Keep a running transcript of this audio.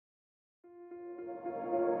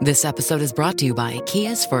This episode is brought to you by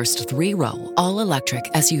Kia's first three-row, all-electric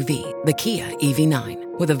SUV, the Kia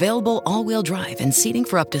EV9, with available all-wheel drive and seating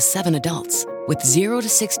for up to 7 adults, with 0 to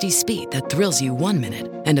 60 speed that thrills you 1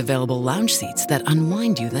 minute and available lounge seats that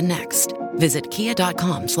unwind you the next. Visit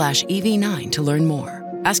kia.com/EV9 to learn more.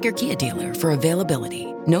 Ask your Kia dealer for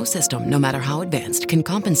availability. No system, no matter how advanced, can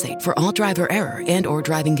compensate for all driver error and or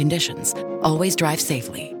driving conditions. Always drive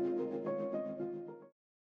safely.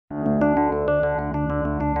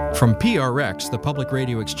 From PRX, the Public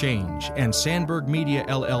Radio Exchange, and Sandberg Media,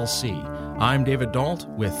 LLC, I'm David Dault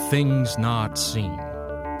with Things Not Seen.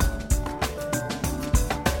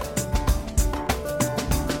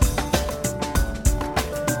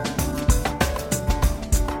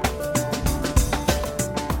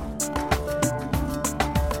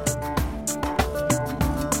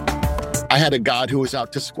 I had a God who was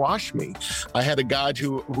out to squash me. I had a God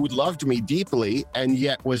who loved me deeply and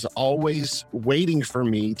yet was always waiting for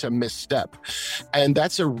me to misstep. And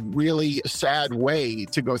that's a really sad way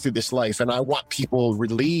to go through this life. And I want people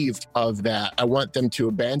relieved of that. I want them to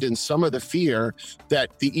abandon some of the fear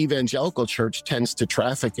that the evangelical church tends to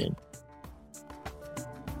traffic in.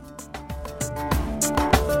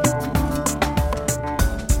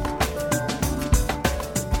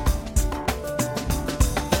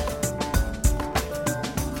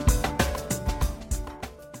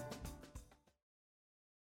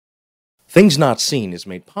 Things Not Seen is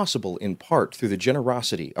made possible in part through the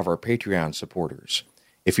generosity of our Patreon supporters.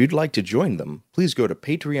 If you'd like to join them, please go to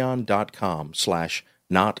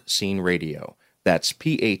patreon.com/notseenradio. That's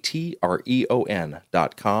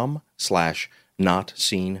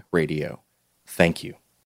patreon.com/notseenradio. Thank you.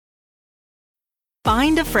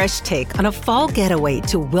 Find a fresh take on a fall getaway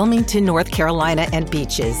to Wilmington, North Carolina and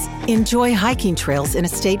beaches. Enjoy hiking trails in a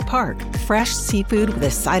state park, fresh seafood with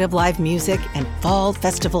a side of live music, and fall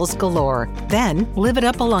festivals galore. Then live it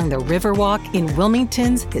up along the Riverwalk in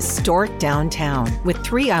Wilmington's historic downtown. With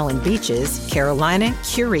 3 island beaches, Carolina,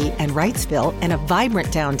 Curie, and Wrightsville, and a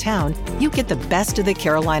vibrant downtown, you get the best of the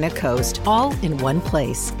Carolina coast, all in one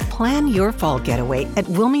place. Plan your fall getaway at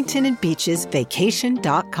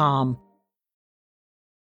WilmingtonandBeachesVacation.com.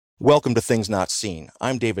 Welcome to Things Not Seen.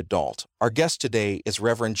 I'm David Dault. Our guest today is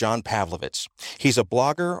Reverend John Pavlovitz. He's a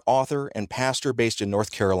blogger, author, and pastor based in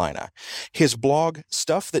North Carolina. His blog,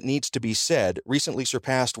 Stuff That Needs to Be Said, recently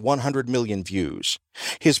surpassed 100 million views.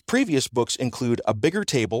 His previous books include A Bigger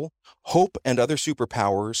Table, Hope and Other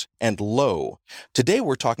Superpowers, and Low. Today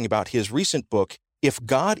we're talking about his recent book, If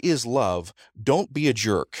God is Love, Don't Be a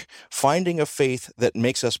Jerk, Finding a Faith That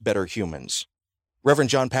Makes Us Better Humans.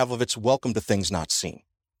 Reverend John Pavlovitz, welcome to Things Not Seen.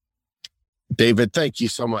 David, thank you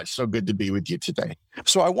so much. So good to be with you today.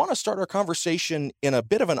 So I want to start our conversation in a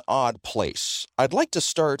bit of an odd place. I'd like to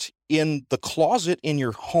start in the closet in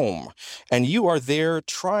your home, and you are there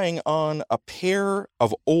trying on a pair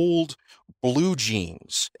of old blue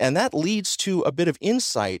jeans. And that leads to a bit of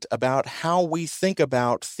insight about how we think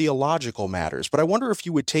about theological matters. But I wonder if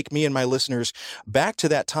you would take me and my listeners back to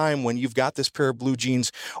that time when you've got this pair of blue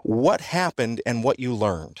jeans. What happened and what you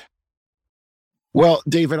learned? Well,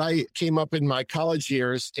 David, I came up in my college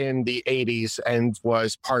years in the 80s and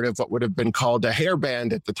was part of what would have been called a hair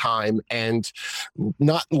band at the time. And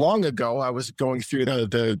not long ago, I was going through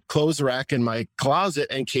the clothes rack in my closet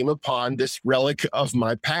and came upon this relic of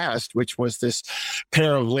my past, which was this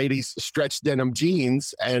pair of ladies' stretch denim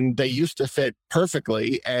jeans. And they used to fit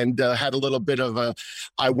perfectly and had a little bit of a,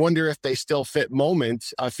 I wonder if they still fit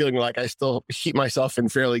moment, feeling like I still keep myself in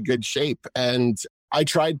fairly good shape. And I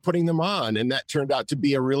tried putting them on, and that turned out to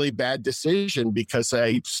be a really bad decision because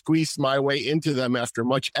I squeezed my way into them after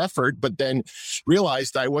much effort, but then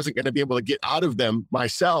realized I wasn't going to be able to get out of them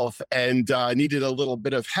myself and needed a little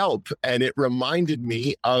bit of help. And it reminded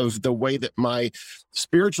me of the way that my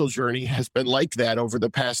spiritual journey has been like that over the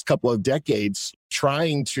past couple of decades,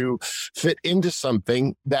 trying to fit into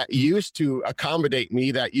something that used to accommodate me,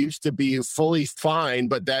 that used to be fully fine,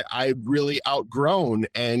 but that I really outgrown.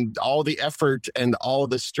 And all the effort and all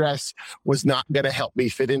the stress was not going to help me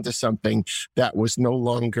fit into something that was no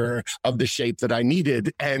longer of the shape that I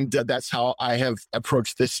needed. And that's how I have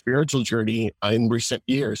approached this spiritual journey in recent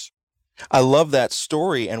years. I love that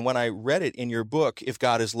story. And when I read it in your book, If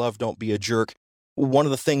God is Love, Don't Be a Jerk, one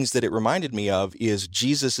of the things that it reminded me of is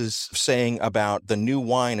Jesus' saying about the new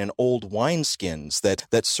wine and old wineskins,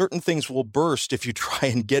 that certain things will burst if you try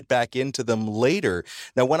and get back into them later.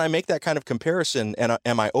 Now, when I make that kind of comparison, and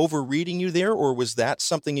am I overreading you there, or was that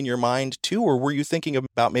something in your mind too, or were you thinking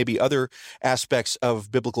about maybe other aspects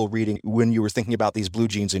of biblical reading when you were thinking about these blue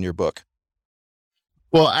jeans in your book?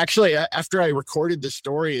 Well, actually, after I recorded the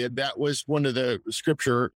story, that was one of the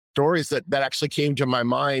scripture stories that actually came to my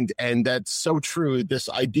mind. And that's so true. This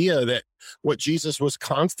idea that what Jesus was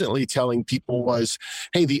constantly telling people was,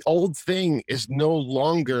 hey, the old thing is no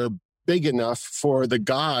longer big enough for the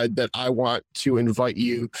God that I want to invite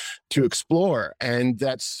you to explore. And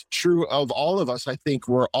that's true of all of us. I think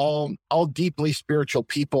we're all deeply spiritual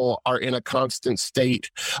people are in a constant state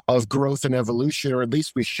of growth and evolution, or at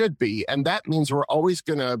least we should be. And that means we're always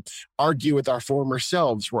going to argue with our former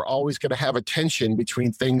selves. We're always going to have a tension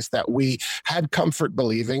between things that we had comfort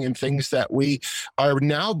believing and things that we are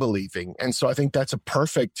now believing. And so I think that's a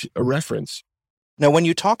perfect reference. Now, when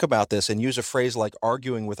you talk about this and use a phrase like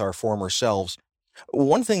arguing with our former selves,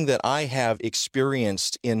 one thing that I have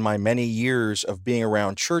experienced in my many years of being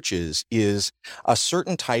around churches is a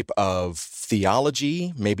certain type of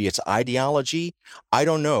theology, maybe it's ideology, I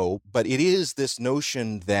don't know, but it is this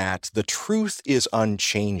notion that the truth is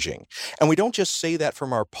unchanging. And we don't just say that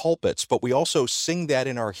from our pulpits, but we also sing that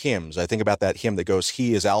in our hymns. I think about that hymn that goes,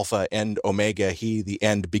 He is Alpha and Omega, He, the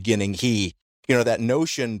end, beginning, He. You know, that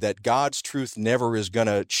notion that God's truth never is going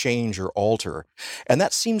to change or alter. And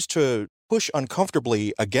that seems to push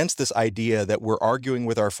uncomfortably against this idea that we're arguing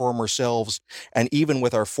with our former selves and even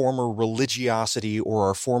with our former religiosity or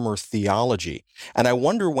our former theology. And I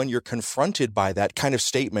wonder, when you're confronted by that kind of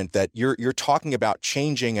statement that you're talking about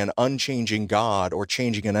changing an unchanging God or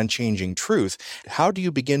changing an unchanging truth, how do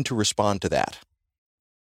you begin to respond to that?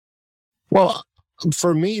 Well,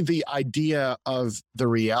 for me, the idea of the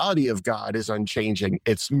reality of God is unchanging.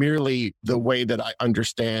 It's merely the way that I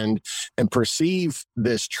understand and perceive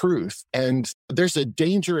this truth. And there's a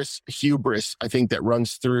dangerous hubris, I think, that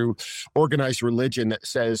runs through organized religion that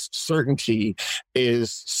says certainty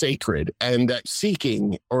is sacred and that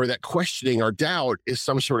seeking or that questioning or doubt is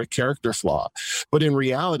some sort of character flaw. But in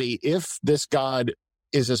reality, if this God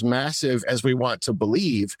is as massive as we want to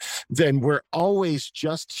believe, then we're always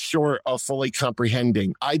just short of fully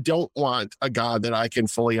comprehending. I don't want a God that I can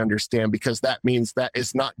fully understand, because that means that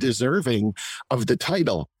is not deserving of the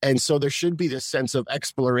title. And so there should be this sense of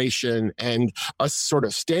exploration and us sort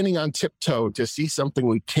of standing on tiptoe to see something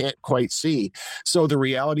we can't quite see. So the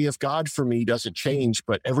reality of God for me doesn't change,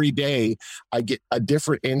 but every day I get a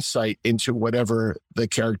different insight into whatever the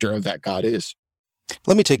character of that God is.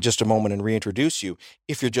 Let me take just a moment and reintroduce you.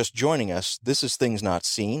 If you're just joining us, this is Things Not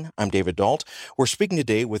Seen. I'm David Dalt. We're speaking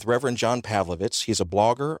today with Reverend John Pavlovitz. He's a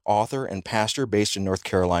blogger, author, and pastor based in North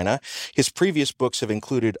Carolina. His previous books have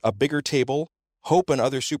included A Bigger Table, Hope and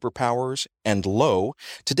Other Superpowers, and Low.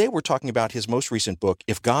 Today we're talking about his most recent book,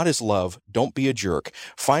 If God is Love, Don't Be a Jerk,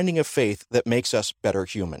 Finding a Faith That Makes Us Better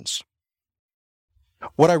Humans.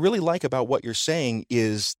 What I really like about what you're saying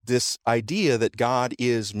is this idea that God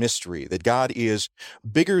is mystery, that God is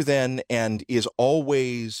bigger than and is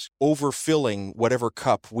always overfilling whatever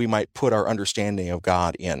cup we might put our understanding of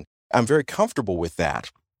God in. I'm very comfortable with that.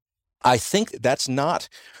 I think that's not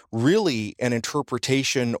really an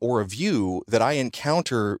interpretation or a view that I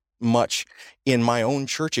encounter much in my own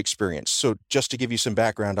church experience. So just to give you some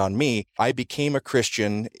background on me, I became a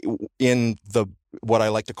Christian in what I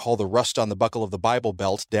like to call the rust on the buckle of the Bible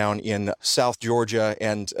Belt down in South Georgia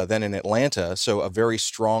and then in Atlanta. So a very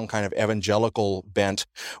strong kind of evangelical bent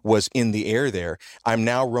was in the air there. I'm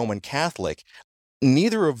now Roman Catholic.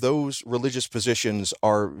 Neither of those religious positions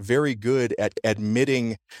are very good at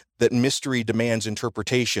admitting that mystery demands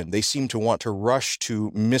interpretation. They seem to want to rush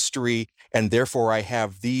to mystery, and therefore I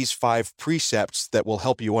have these 5 precepts that will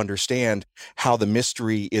help you understand how the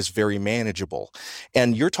mystery is very manageable.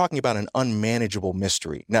 And you're talking about an unmanageable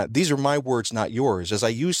mystery. Now, these are my words, not yours. As I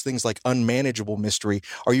use things like unmanageable mystery,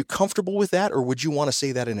 are you comfortable with that, or would you want to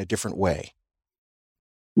say that in a different way?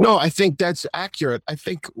 No, I think that's accurate. I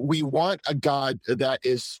think we want a God that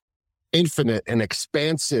is infinite and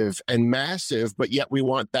expansive and massive, but yet we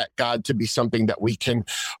want that God to be something that we can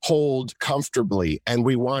hold comfortably. And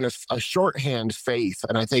we want a shorthand faith.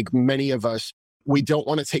 And I think many of us, we don't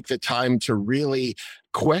want to take the time to really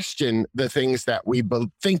question the things that we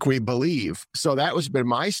think we believe. So that was been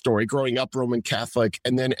my story, growing up Roman Catholic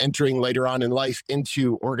and then entering later on in life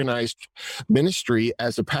into organized ministry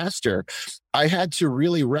as a pastor. I had to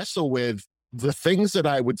really wrestle with the things that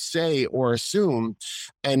I would say or assume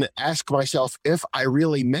and ask myself if I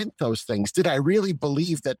really meant those things. Did I really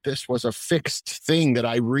believe that this was a fixed thing that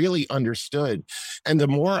I really understood? And the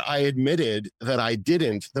more I admitted that I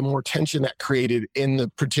didn't, the more tension that created in the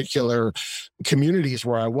particular communities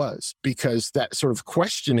where I was, because that sort of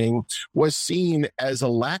questioning was seen as a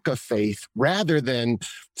lack of faith rather than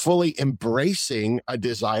fully embracing a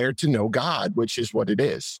desire to know God, which is what it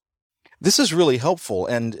is. This is really helpful,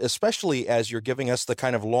 and especially as you're giving us the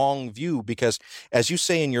kind of long view, because as you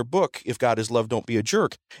say in your book, If God is Love, Don't Be a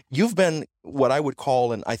Jerk, you've been what I would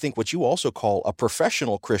call, and I think what you also call, a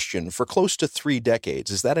professional Christian for close to 3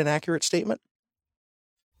 decades. Is that an accurate statement?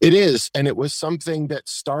 It is. And it was something that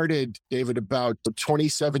started, David, about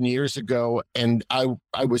 27 years ago. And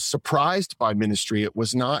I was surprised by ministry. It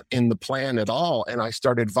was not in the plan at all. And I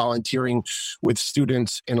started volunteering with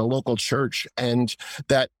students in a local church. And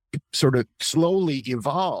that sort of slowly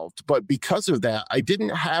evolved. But because of that, I didn't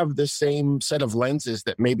have the same set of lenses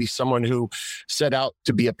that maybe someone who set out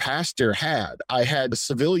to be a pastor had. I had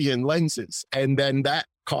civilian lenses. And then that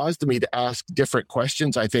caused me to ask different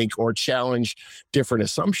questions, I think, or challenge different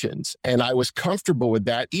assumptions. And I was comfortable with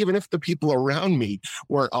that, even if the people around me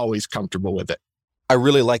weren't always comfortable with it. I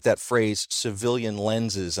really like that phrase, civilian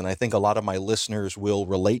lenses, and I think a lot of my listeners will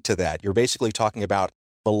relate to that. You're basically talking about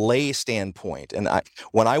the lay standpoint. And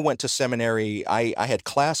when I went to seminary, I had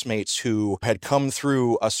classmates who had come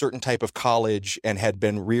through a certain type of college and had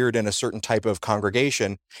been reared in a certain type of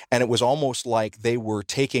congregation. And it was almost like they were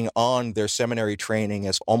taking on their seminary training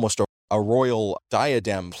as almost a royal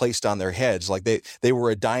diadem placed on their heads. Like they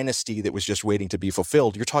were a dynasty that was just waiting to be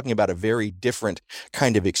fulfilled. You're talking about a very different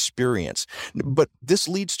kind of experience. But this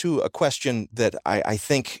leads to a question that I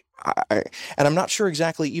think, and I'm not sure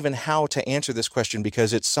exactly even how to answer this question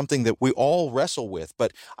because it's something that we all wrestle with,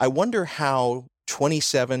 but I wonder how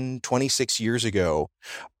 26 years ago,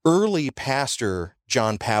 early pastor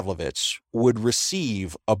John Pavlovitz would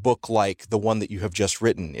receive a book like the one that you have just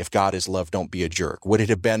written, If God is Love, Don't Be a Jerk. Would it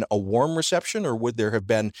have been a warm reception, or would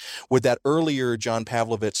that earlier John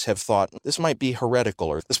Pavlovitz have thought, this might be heretical,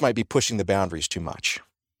 or this might be pushing the boundaries too much?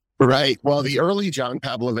 Right. Well, the early John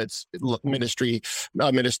Pavlovitz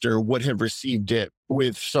minister would have received it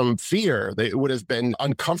with some fear. It would have been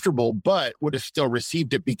uncomfortable, but would have still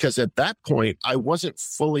received it because at that point, I wasn't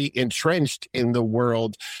fully entrenched in the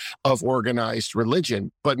world of organized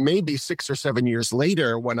religion. But maybe 6 or 7 years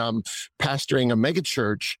later, when I'm pastoring a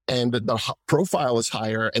megachurch and the profile is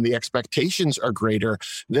higher and the expectations are greater,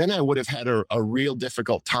 then I would have had a real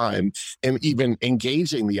difficult time in even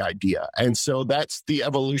engaging the idea. And so that's the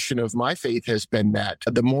evolution of my faith, has been that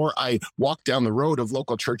the more I walked down the road of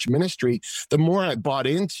local church ministry, the more I bought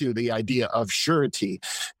into the idea of surety.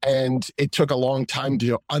 And it took a long time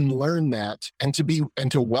to unlearn that and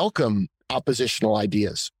to welcome oppositional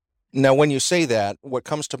ideas. Now, when you say that, what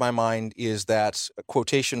comes to my mind is that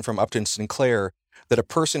quotation from Upton Sinclair, that a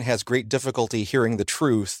person has great difficulty hearing the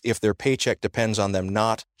truth if their paycheck depends on them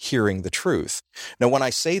not hearing the truth. Now, when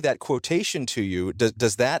I say that quotation to you,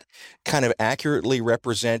 does that kind of accurately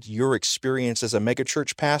represent your experience as a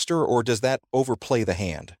megachurch pastor, or does that overplay the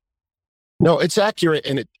hand? No, it's accurate,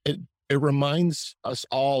 and it reminds us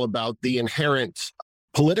all about the inherent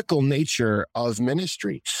political nature of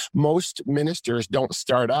ministry. Most ministers don't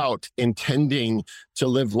start out intending to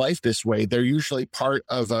live life this way. They're usually part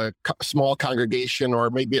of a small congregation or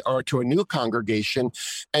to a new congregation,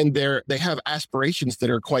 and they have aspirations that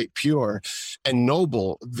are quite pure and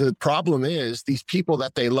noble. The problem is these people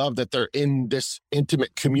that they love, that they're in this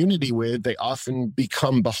intimate community with, they often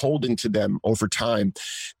become beholden to them over time.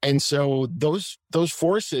 And so those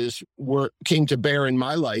forces came to bear in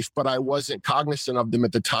my life, but I wasn't cognizant of them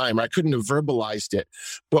at the time. I couldn't have verbalized it.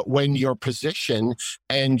 But when your position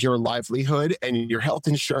and your livelihood and your health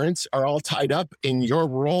insurance are all tied up in your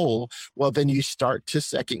role, well, then you start to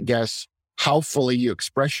second guess how fully you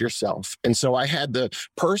express yourself. And so I had the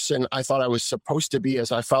person I thought I was supposed to be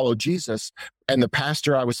as I followed Jesus, and the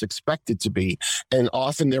pastor I was expected to be. And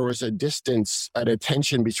often there was a distance, a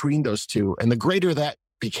tension between those two. And the greater that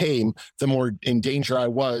became, the more in danger I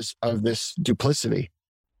was of this duplicity.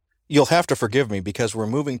 You'll have to forgive me because we're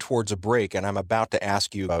moving towards a break and I'm about to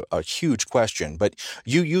ask you a huge question, but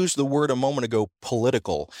you used the word a moment ago,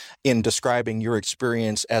 political, in describing your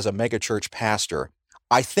experience as a megachurch pastor.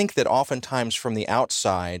 I think that oftentimes from the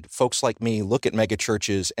outside, folks like me look at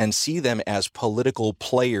megachurches and see them as political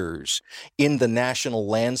players in the national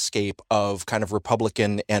landscape of kind of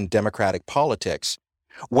Republican and Democratic politics.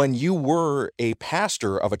 When you were a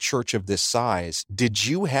pastor of a church of this size, did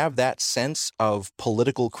you have that sense of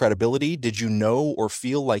political credibility? Did you know or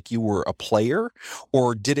feel like you were a player?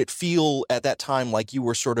 Or did it feel at that time like you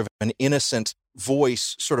were sort of an innocent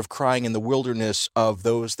voice sort of crying in the wilderness of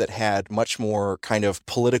those that had much more kind of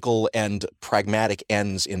political and pragmatic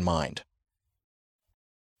ends in mind?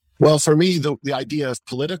 Well, for me, the idea of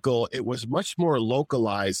political, it was much more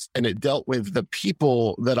localized, and it dealt with the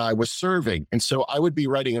people that I was serving. And so I would be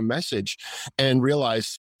writing a message and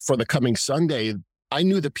realize for the coming Sunday, I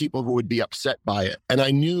knew the people who would be upset by it, and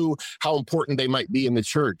I knew how important they might be in the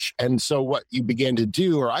church. And so what you began to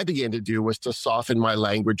do, or I began to do, was to soften my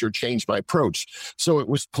language or change my approach. So it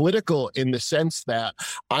was political in the sense that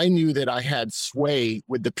I knew that I had sway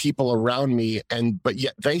with the people around me, but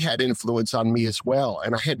yet they had influence on me as well.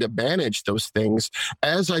 And I had to manage those things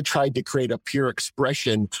as I tried to create a pure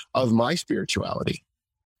expression of my spirituality.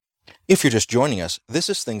 If you're just joining us, this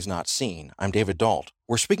is Things Not Seen. I'm David Dalt.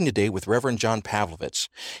 We're speaking today with Reverend John Pavlovitz.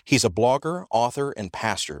 He's a blogger, author, and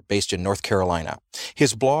pastor based in North Carolina.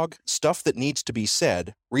 His blog, Stuff That Needs to Be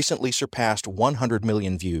Said, recently surpassed 100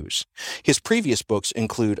 million views. His previous books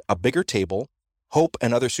include A Bigger Table, Hope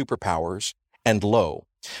and Other Superpowers, and Low.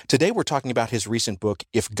 Today we're talking about his recent book,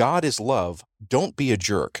 If God is Love, Don't Be a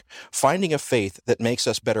Jerk, Finding a Faith That Makes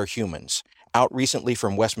Us Better Humans, out recently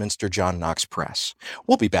from Westminster John Knox Press.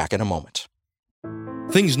 We'll be back in a moment.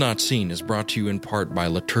 Things Not Seen is brought to you in part by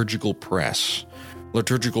Liturgical Press.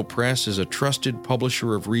 Liturgical Press is a trusted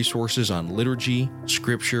publisher of resources on liturgy,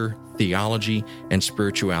 scripture, theology, and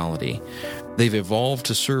spirituality. They've evolved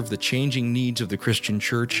to serve the changing needs of the Christian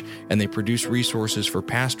church, and they produce resources for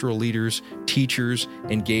pastoral leaders, teachers,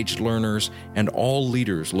 engaged learners, and all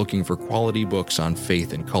leaders looking for quality books on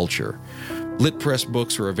faith and culture. Lit Press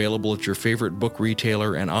books are available at your favorite book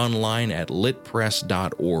retailer and online at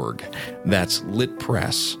litpress.org. That's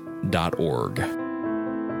litpress.org.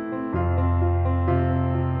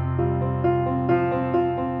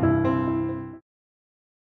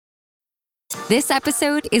 This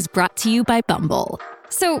episode is brought to you by Bumble.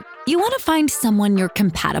 So, you want to find someone you're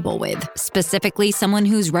compatible with, specifically someone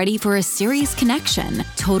who's ready for a serious connection,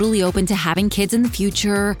 totally open to having kids in the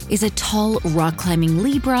future, is a tall, rock-climbing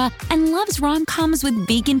Libra, and loves rom-coms with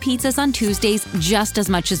vegan pizzas on Tuesdays just as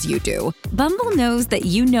much as you do. Bumble knows that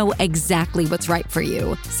you know exactly what's right for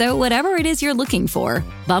you. So whatever it is you're looking for,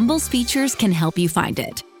 Bumble's features can help you find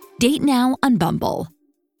it. Date now on Bumble.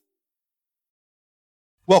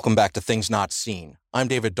 Welcome back to Things Not Seen. I'm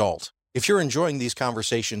David Dalt. If you're enjoying these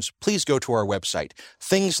conversations, please go to our website,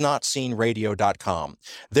 thingsnotseenradio.com.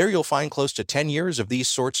 There you'll find close to 10 years of these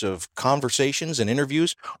sorts of conversations and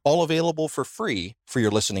interviews, all available for free for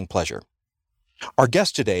your listening pleasure. Our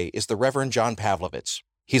guest today is the Reverend John Pavlovitz.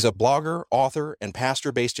 He's a blogger, author, and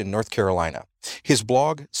pastor based in North Carolina. His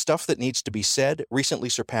blog, Stuff That Needs to Be Said, recently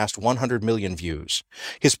surpassed 100 million views.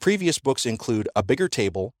 His previous books include A Bigger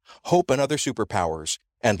Table, Hope and Other Superpowers,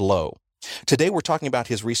 and Low. Today we're talking about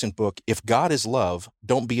his recent book, If God is Love,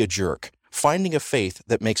 Don't Be a Jerk, Finding a Faith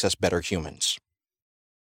That Makes Us Better Humans.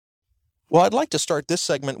 Well, I'd like to start this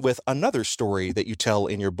segment with another story that you tell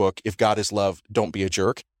in your book, If God is Love, Don't Be a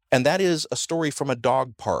Jerk, and that is a story from a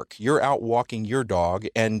dog park. You're out walking your dog,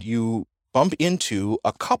 and you bump into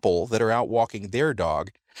a couple that are out walking their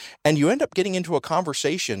dog, and you end up getting into a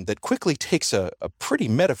conversation that quickly takes a pretty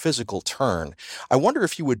metaphysical turn. I wonder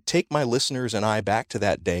if you would take my listeners and I back to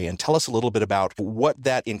that day and tell us a little bit about what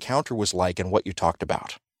that encounter was like and what you talked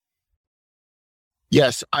about.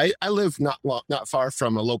 Yes, I live not far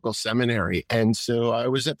from a local seminary. And so I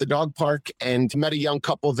was at the dog park and met a young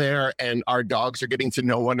couple there, and our dogs are getting to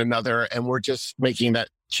know one another. And we're just making that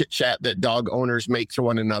chit chat that dog owners make to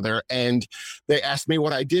one another. And they asked me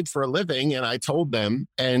what I did for a living, and I told them,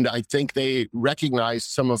 and I think they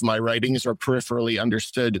recognized some of my writings or peripherally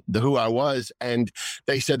understood who I was. And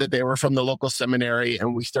they said that they were from the local seminary,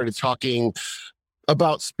 and we started talking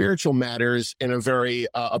about spiritual matters in a very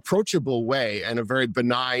approachable way and a very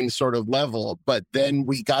benign sort of level. But then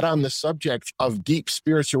we got on the subject of deep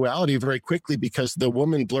spirituality very quickly, because the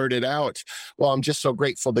woman blurted out, well, I'm just so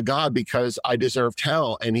grateful to God because I deserved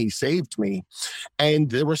hell and he saved me.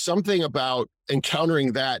 And there was something about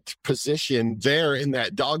encountering that position there in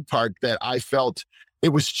that dog park that I felt it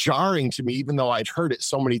was jarring to me, even though I'd heard it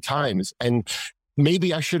so many times. And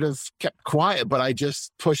maybe I should have kept quiet, but I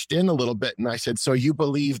just pushed in a little bit. And I said, so you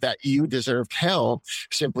believe that you deserved hell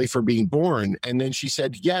simply for being born? And then she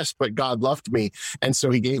said, yes, but God loved me. And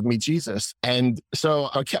so he gave me Jesus. And so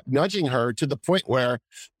I kept nudging her to the point where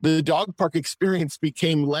the dog park experience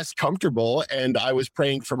became less comfortable. And I was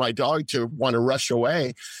praying for my dog to want to rush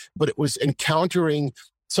away. But it was encountering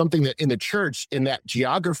something that in the church, in that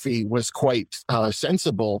geography, was quite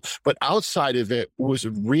sensible, but outside of it was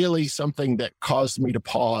really something that caused me to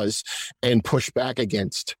pause and push back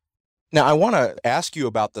against. Now, I want to ask you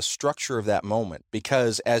about the structure of that moment,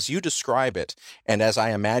 because as you describe it, and as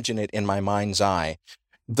I imagine it in my mind's eye,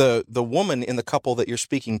 the woman in the couple that you're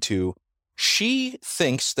speaking to, She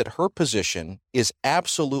thinks that her position is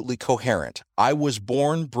absolutely coherent. I was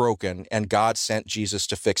born broken and God sent Jesus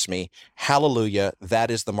to fix me. Hallelujah. That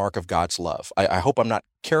is the mark of God's love. I hope I'm not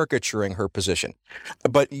caricaturing her position.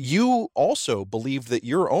 But you also believe that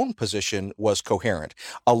your own position was coherent.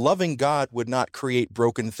 A loving God would not create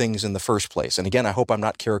broken things in the first place. And again, I hope I'm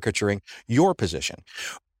not caricaturing your position.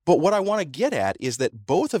 But what I want to get at is that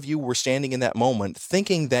both of you were standing in that moment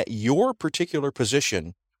thinking that your particular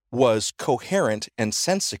position was coherent and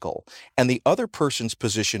sensical, and the other person's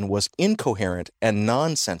position was incoherent and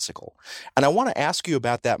nonsensical. And I want to ask you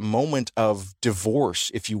about that moment of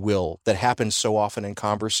divorce, if you will, that happens so often in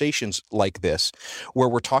conversations like this, where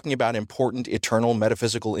we're talking about important, eternal,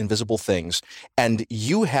 metaphysical, invisible things, and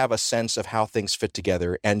you have a sense of how things fit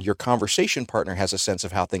together, and your conversation partner has a sense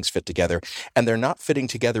of how things fit together, and they're not fitting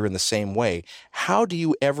together in the same way. How do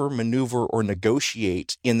you ever maneuver or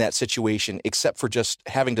negotiate in that situation, except for just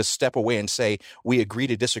having to step away and say, we agree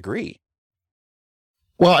to disagree?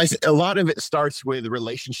 Well, a lot of it starts with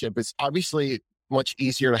relationship. It's obviously much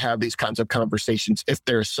easier to have these kinds of conversations if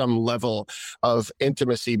there's some level of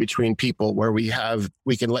intimacy between people where we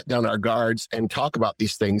can let down our guards and talk about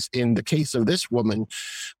these things. In the case of this woman,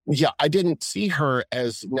 I didn't see her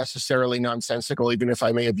as necessarily nonsensical, even if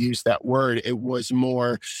I may have used that word. It was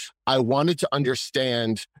more, I wanted to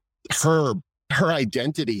understand her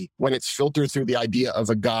identity when it's filtered through the idea of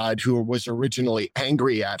a God who was originally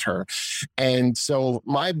angry at her. And so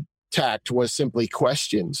my tact was simply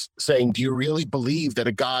questions, saying, do you really believe that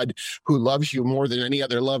a God who loves you more than any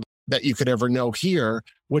other love that you could ever know here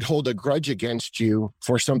would hold a grudge against you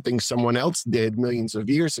for something someone else did millions of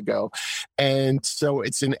years ago? And so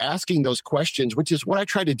it's in asking those questions, which is what I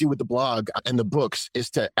try to do with the blog and the books, is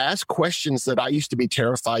to ask questions that I used to be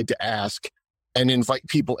terrified to ask, and invite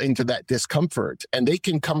people into that discomfort. And they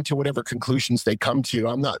can come to whatever conclusions they come to.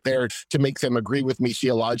 I'm not there to make them agree with me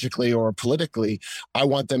theologically or politically. I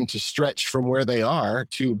want them to stretch from where they are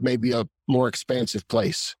to maybe a more expansive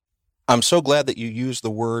place. I'm so glad that you used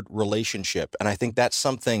the word relationship. And I think that's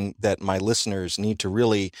something that my listeners need to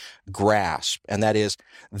really grasp. And that is,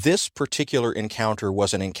 this particular encounter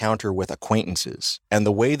was an encounter with acquaintances. And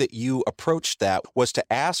the way that you approached that was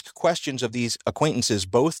to ask questions of these acquaintances,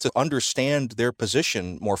 both to understand their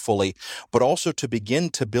position more fully, but also to begin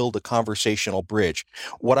to build a conversational bridge.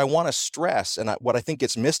 What I want to stress, and what I think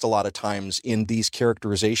gets missed a lot of times in these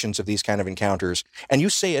characterizations of these kind of encounters, and you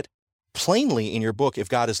say it plainly in your book, If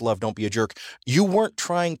God is Love, Don't Be a Jerk, you weren't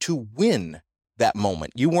trying to win that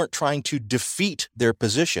moment. You weren't trying to defeat their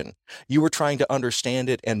position. You were trying to understand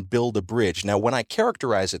it and build a bridge. Now, when I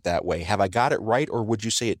characterize it that way, have I got it right, or would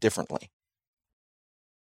you say it differently?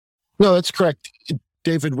 No, that's correct.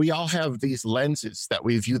 David, we all have these lenses that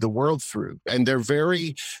we view the world through, and they're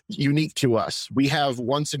very unique to us. We have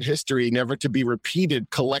once in history, never to be repeated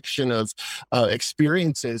collection of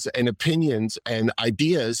experiences and opinions and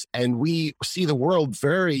ideas, and we see the world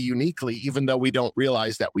very uniquely, even though we don't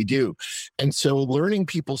realize that we do. And so learning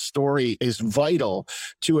people's story is vital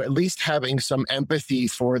to at least having some empathy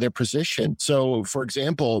for their position. So, for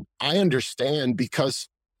example, I understand because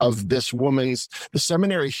of this woman's, the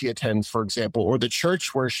seminary she attends, for example, or the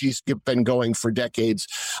church where she's been going for decades.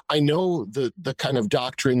 I know the kind of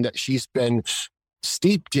doctrine that she's been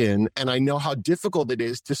steeped in, and I know how difficult it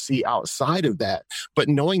is to see outside of that. But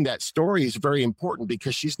knowing that story is very important,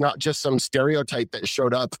 because she's not just some stereotype that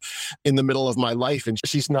showed up in the middle of my life, and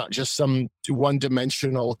she's not just some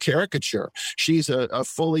one-dimensional caricature. She's a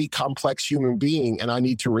fully complex human being, and I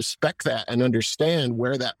need to respect that and understand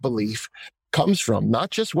where that belief comes from,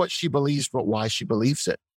 not just what she believes, but why she believes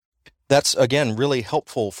it. That's, again, really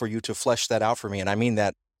helpful for you to flesh that out for me. And I mean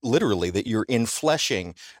that literally, that you're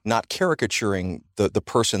infleshing, not caricaturing the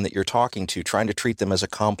person that you're talking to, trying to treat them as a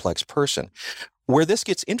complex person. Where this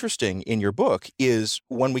gets interesting in your book is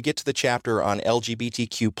when we get to the chapter on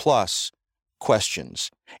LGBTQ plus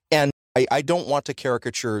questions. And I don't want to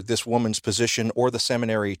caricature this woman's position or the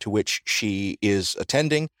seminary to which she is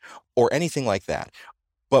attending or anything like that.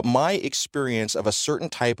 But my experience of a certain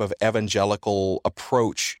type of evangelical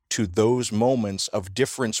approach to those moments of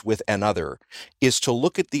difference with another is to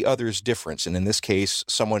look at the other's difference. And in this case,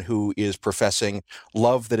 someone who is professing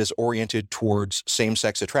love that is oriented towards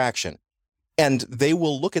same-sex attraction. And they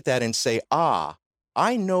will look at that and say, I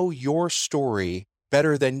know your story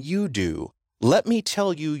better than you do. Let me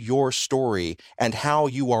tell you your story and how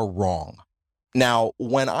you are wrong. Now,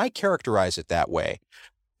 when I characterize it that way,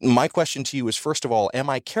 my question to you is, first of all, am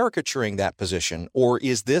I caricaturing that position, or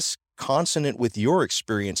is this consonant with your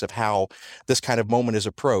experience of how this kind of moment is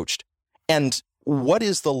approached? And what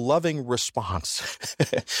is the loving response?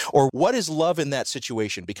 Or what is love in that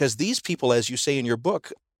situation? Because these people, as you say in your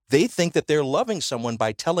book, they think that they're loving someone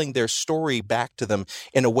by telling their story back to them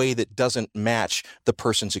in a way that doesn't match the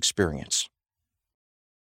person's experience.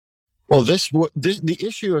 Well, the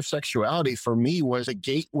issue of sexuality for me was a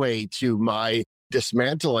gateway to my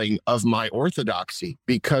dismantling of my orthodoxy,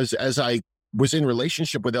 because as I was in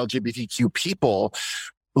relationship with LGBTQ people,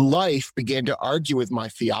 life began to argue with my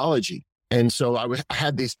theology. And so I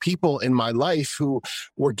had these people in my life who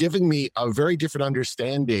were giving me a very different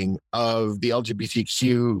understanding of the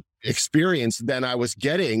LGBTQ experience than I was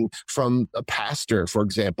getting from a pastor, for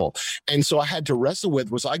example. And so I had to wrestle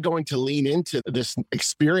with, was I going to lean into this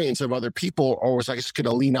experience of other people, or was I just going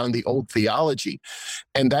to lean on the old theology?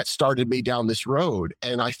 And that started me down this road.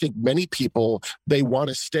 And I think many people, they want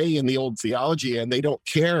to stay in the old theology and they don't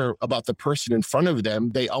care about the person in front of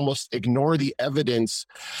them. They almost ignore the evidence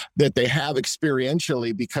that they have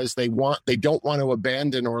experientially because they don't want to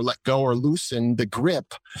abandon or let go or loosen the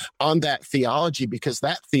grip on that theology, because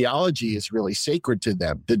that theology is really sacred to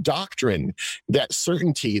them. The doctrine, that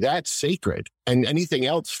certainty, that's sacred. And anything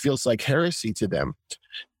else feels like heresy to them.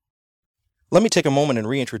 Let me take a moment and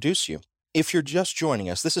reintroduce you. If you're just joining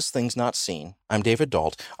us, this is Things Not Seen. I'm David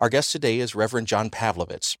Dault. Our guest today is Reverend John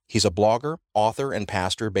Pavlovitz. He's a blogger, author, and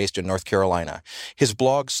pastor based in North Carolina. His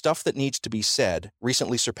blog, Stuff That Needs to Be Said,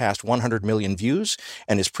 recently surpassed 100 million views,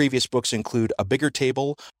 and his previous books include A Bigger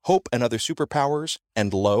Table, Hope and Other Superpowers,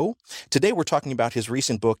 and Low. Today we're talking about his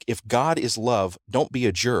recent book, If God is Love, Don't Be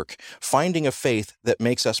a Jerk, Finding a Faith That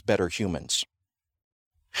Makes Us Better Humans.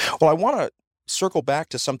 Well, I want to circle back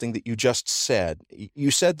to something that you just said. You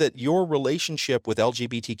said that your relationship with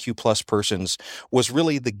LGBTQ plus persons was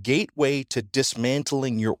really the gateway to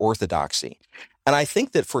dismantling your orthodoxy. And I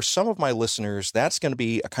think that for some of my listeners, that's going to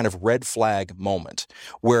be a kind of red flag moment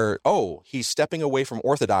where, oh, he's stepping away from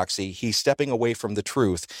orthodoxy. He's stepping away from the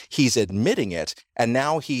truth. He's admitting it. And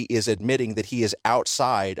now he is admitting that he is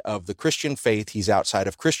outside of the Christian faith. He's outside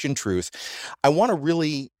of Christian truth. I want to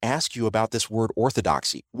really ask you about this word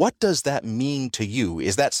orthodoxy. What does that mean to you?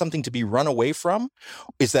 Is that something to be run away from?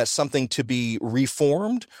 Is that something to be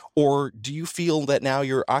reformed? Or do you feel that now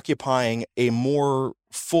you're occupying a more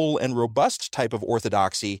full and robust type of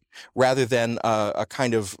orthodoxy rather than a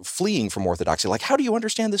kind of fleeing from orthodoxy? Like, how do you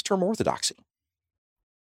understand this term orthodoxy?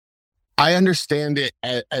 I understand it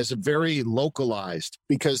as a very localized,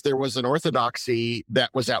 because there was an orthodoxy that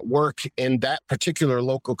was at work in that particular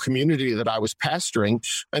local community that I was pastoring.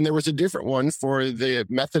 And there was a different one for the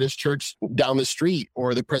Methodist church down the street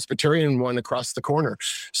or the Presbyterian one across the corner.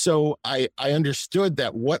 So I understood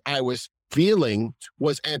that what I was feeling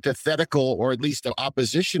was antithetical, or at least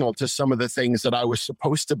oppositional to some of the things that I was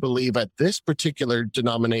supposed to believe at this particular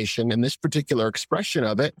denomination and this particular expression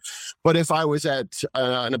of it. But if I was at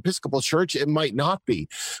an Episcopal church, it might not be.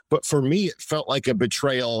 But for me, it felt like a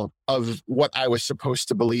betrayal of what I was supposed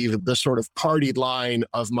to believe, the sort of party line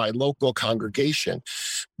of my local congregation.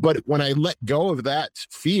 But when I let go of that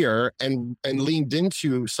fear and leaned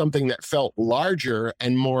into something that felt larger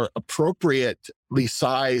and more appropriately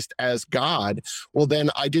sized as God, well, then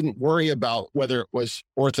I didn't worry about whether it was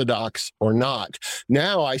orthodox or not.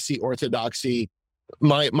 Now I see orthodoxy.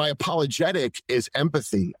 My apologetic is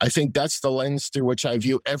empathy. I think that's the lens through which I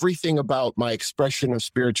view everything about my expression of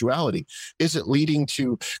spirituality. Is it leading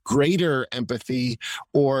to greater empathy,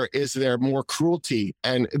 or is there more cruelty?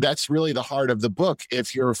 And that's really the heart of the book.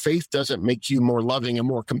 If your faith doesn't make you more loving and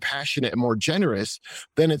more compassionate and more generous,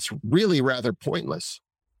 then it's really rather pointless.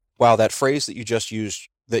 Wow, that phrase that you just used,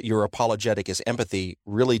 that your apologetic is empathy,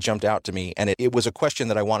 really jumped out to me. And it was a question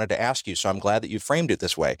that I wanted to ask you. So I'm glad that you framed it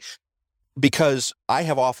this way. Because I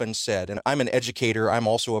have often said, and I'm an educator, I'm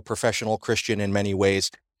also a professional Christian in many ways,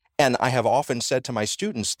 and I have often said to my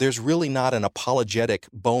students, there's really not an apologetic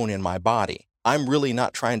bone in my body. I'm really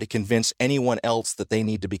not trying to convince anyone else that they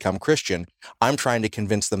need to become Christian. I'm trying to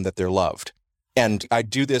convince them that they're loved. And I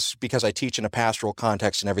do this because I teach in a pastoral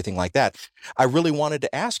context and everything like that. I really wanted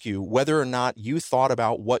to ask you whether or not you thought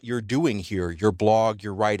about what you're doing here, your blog,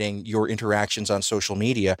 your writing, your interactions on social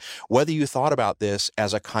media, whether you thought about this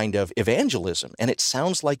as a kind of evangelism. And it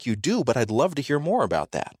sounds like you do, but I'd love to hear more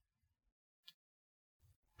about that.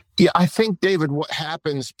 Yeah, I think, David, what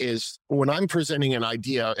happens is when I'm presenting an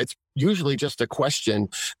idea, it's usually just a question,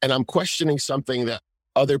 and I'm questioning something that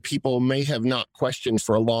other people may have not questioned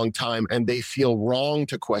for a long time, and they feel wrong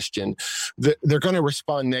to question. They're going to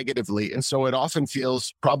respond negatively. And so it often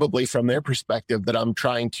feels, probably from their perspective, that I'm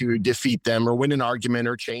trying to defeat them or win an argument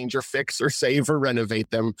or change or fix or save or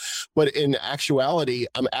renovate them. But in actuality,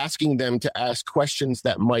 I'm asking them to ask questions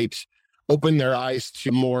that might open their eyes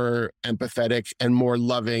to more empathetic and more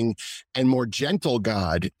loving and more gentle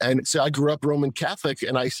God. And so I grew up Roman Catholic,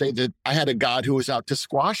 and I say that I had a God who was out to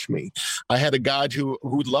squash me. I had a God who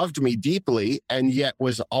loved me deeply and yet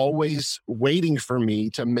was always waiting for me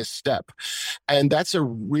to misstep. And that's a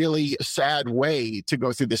really sad way to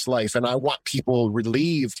go through this life. And I want people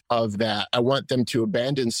relieved of that. I want them to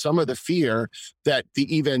abandon some of the fear that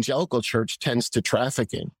the evangelical church tends to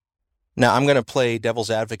traffic in. Now, I'm going to play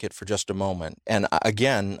devil's advocate for just a moment. And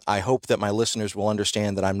again, I hope that my listeners will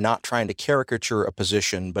understand that I'm not trying to caricature a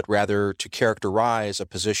position, but rather to characterize a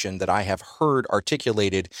position that I have heard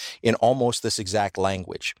articulated in almost this exact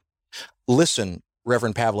language. Listen,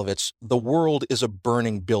 Reverend Pavlovitz, the world is a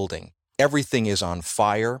burning building. Everything is on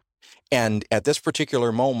fire. And at this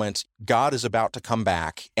particular moment, God is about to come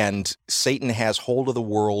back, and Satan has hold of the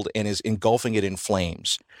world and is engulfing it in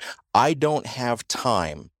flames. I don't have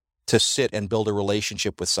time to sit and build a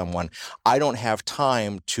relationship with someone. I don't have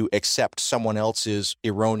time to accept someone else's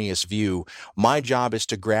erroneous view. My job is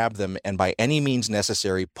to grab them and by any means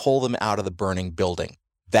necessary, pull them out of the burning building.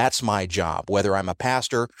 That's my job, whether I'm a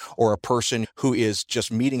pastor or a person who is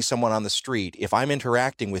just meeting someone on the street. If I'm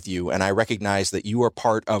interacting with you and I recognize that you are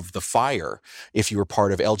part of the fire, if you're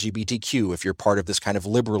part of LGBTQ, if you're part of this kind of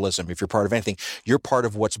liberalism, if you're part of anything, you're part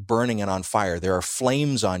of what's burning and on fire. There are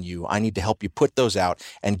flames on you. I need to help you put those out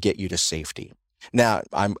and get you to safety. Now,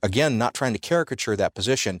 I'm, again, not trying to caricature that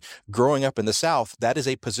position. Growing up in the South, that is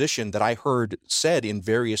a position that I heard said in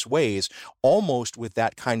various ways, almost with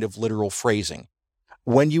that kind of literal phrasing.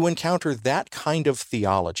 When you encounter that kind of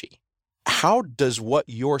theology, how does what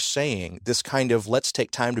you're saying, this kind of let's take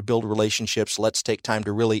time to build relationships, let's take time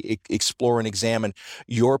to really explore and examine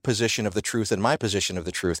your position of the truth and my position of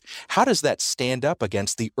the truth, how does that stand up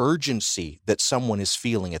against the urgency that someone is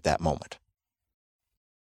feeling at that moment?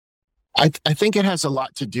 I think it has a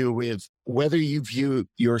lot to do with whether you view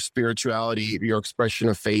your spirituality, your expression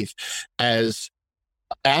of faith as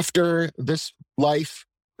after this life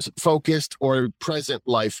focused or present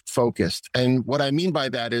life focused. And what I mean by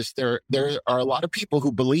that is there are a lot of people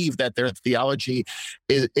who believe that their theology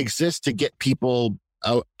exists to get people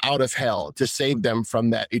out of hell, to save them from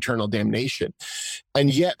that eternal damnation.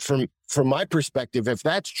 And yet, from my perspective, if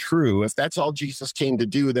that's true, if that's all Jesus came to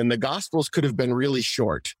do, then the Gospels could have been really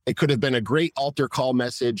short. It could have been a great altar call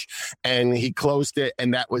message, and he closed it,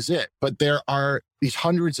 and that was it. But there are these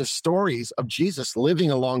hundreds of stories of Jesus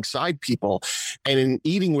living alongside people and in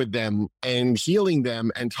eating with them and healing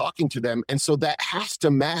them and talking to them. And so that has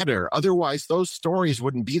to matter. Otherwise, those stories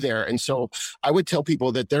wouldn't be there. And so I would tell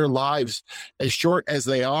people that their lives, as short as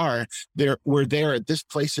they are, we're there at this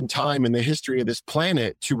place and time in the history of this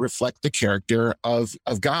planet to reflect the character of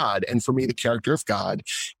God. And for me, the character of God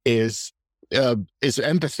is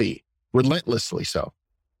empathy, relentlessly so.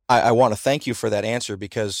 I want to thank you for that answer,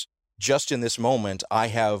 because just in this moment, I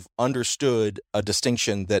have understood a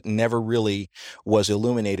distinction that never really was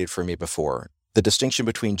illuminated for me before, the distinction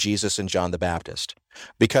between Jesus and John the Baptist.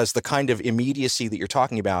 Because the kind of immediacy that you're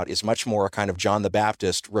talking about is much more a kind of John the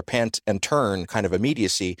Baptist, repent and turn kind of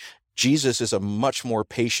immediacy. Jesus is a much more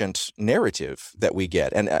patient narrative that we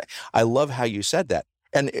get. And I love how you said that.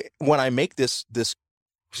 And when I make this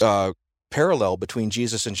parallel between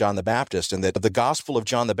Jesus and John the Baptist, and that the gospel of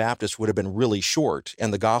John the Baptist would have been really short,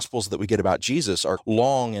 and the gospels that we get about Jesus are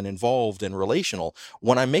long and involved and relational.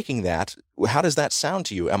 When I'm making that, how does that sound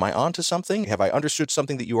to you? Am I onto something? Have I understood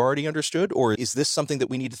something that you already understood? Or is this something that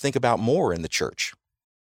we need to think about more in the church?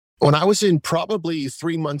 When I was in probably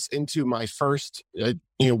 3 months into my first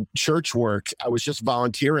church work, I was just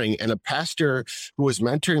volunteering, and a pastor who was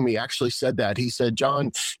mentoring me actually said that. He said,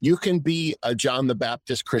 John, you can be a John the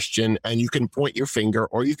Baptist Christian and you can point your finger,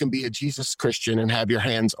 or you can be a Jesus Christian and have your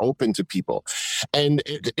hands open to people. And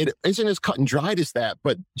it isn't as cut and dried as that,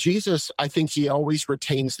 but Jesus, I think he always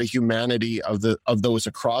retains the humanity of those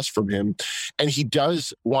across from him. And he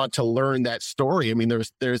does want to learn that story. I mean,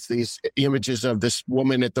 there's these images of this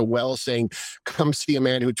woman at the well saying, come see a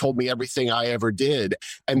man who told me everything I ever did.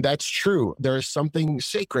 And that's true. There is something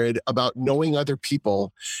sacred about knowing other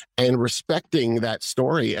people and respecting that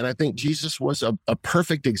story. And I think Jesus was a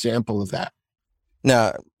perfect example of that.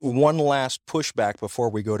 Now, one last pushback before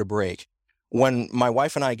we go to break. When my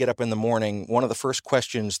wife and I get up in the morning, one of the first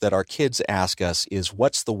questions that our kids ask us is,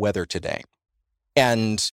 what's the weather today?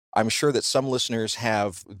 And I'm sure that some listeners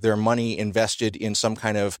have their money invested in some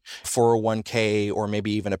kind of 401k or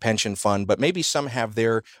maybe even a pension fund, but maybe some have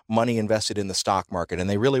their money invested in the stock market, and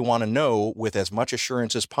they really want to know with as much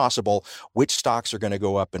assurance as possible which stocks are going to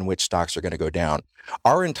go up and which stocks are going to go down.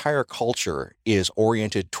 Our entire culture is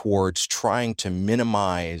oriented towards trying to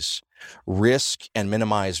minimize risk and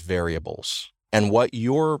minimize variables. And what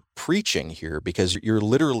you're preaching here, because you're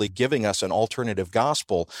literally giving us an alternative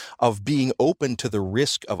gospel of being open to the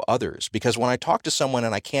risk of others. Because when I talk to someone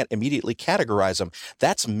and I can't immediately categorize them,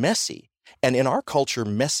 that's messy. And in our culture,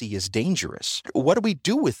 messy is dangerous. What do we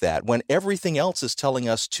do with that when everything else is telling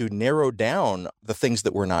us to narrow down the things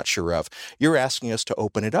that we're not sure of? You're asking us to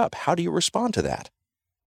open it up. How do you respond to that?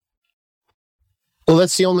 Well,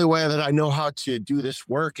 that's the only way that I know how to do this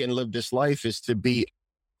work and live this life, is to be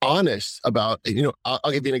honest about,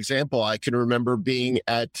 I'll give you an example. I can remember being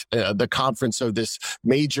at the conference of this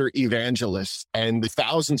major evangelist and the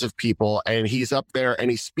thousands of people, and he's up there and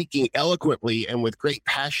he's speaking eloquently and with great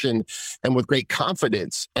passion and with great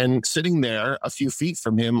confidence. And sitting there a few feet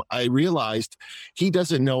from him, I realized he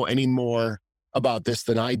doesn't know any more about this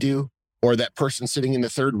than I do, or that person sitting in the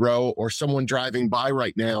third row, or someone driving by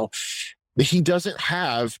right now. He doesn't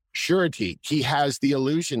have surety. He has the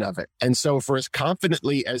illusion of it. And so for as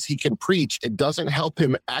confidently as he can preach, it doesn't help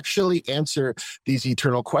him actually answer these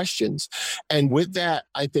eternal questions. And with that,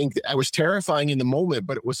 I think I was terrifying in the moment,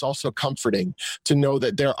 but it was also comforting to know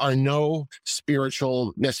that there are no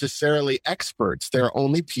spiritual necessarily experts. There are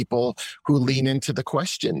only people who lean into the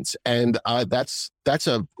questions. And that's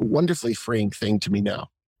a wonderfully freeing thing to me now.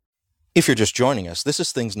 If you're just joining us, this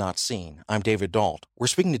is Things Not Seen. I'm David Dalt. We're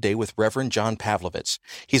speaking today with Reverend John Pavlovitz.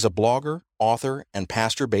 He's a blogger, author, and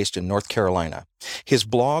pastor based in North Carolina. His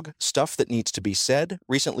blog, Stuff That Needs to Be Said,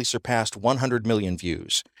 recently surpassed 100 million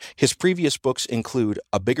views. His previous books include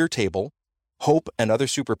A Bigger Table, Hope and Other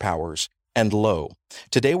Superpowers, and Low.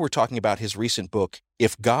 Today we're talking about his recent book,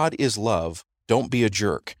 If God is Love, Don't Be a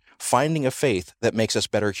Jerk, Finding a Faith That Makes Us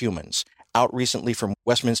Better Humans, out recently from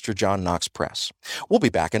Westminster John Knox Press. We'll be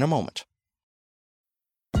back in a moment.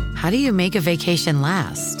 How do you make a vacation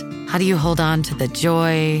last? How do you hold on to the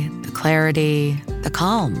joy, the clarity, the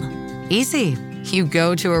calm? Easy. You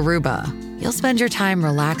go to Aruba. You'll spend your time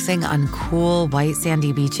relaxing on cool, white,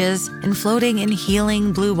 sandy beaches and floating in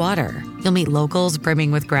healing blue water. You'll meet locals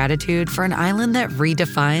brimming with gratitude for an island that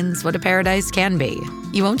redefines what a paradise can be.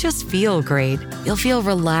 You won't just feel great. You'll feel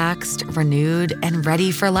relaxed, renewed, and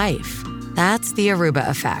ready for life. That's the Aruba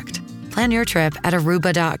effect. Plan your trip at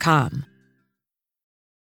Aruba.com.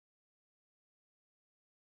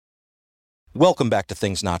 Welcome back to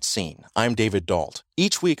Things Not Seen. I'm David Dalt.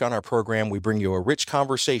 Each week on our program, we bring you a rich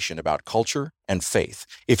conversation about culture and faith.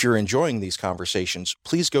 If you're enjoying these conversations,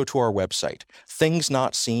 please go to our website,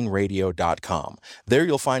 thingsnotseenradio.com. There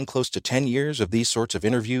you'll find close to 10 years of these sorts of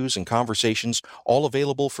interviews and conversations, all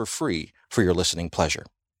available for free for your listening pleasure.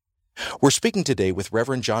 We're speaking today with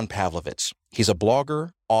Reverend John Pavlovitz. He's a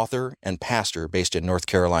blogger, author, and pastor based in North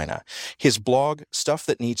Carolina. His blog, Stuff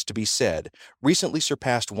That Needs to Be Said, recently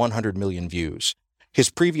surpassed 100 million views. His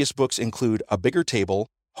previous books include A Bigger Table,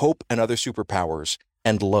 Hope and Other Superpowers,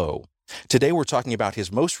 and Low. Today we're talking about his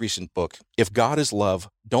most recent book, If God is Love,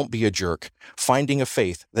 Don't Be a Jerk, Finding a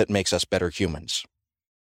Faith That Makes Us Better Humans.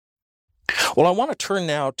 Well, I want to turn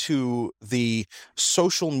now to the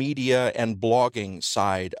social media and blogging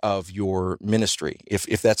side of your ministry,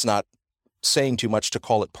 if that's not saying too much to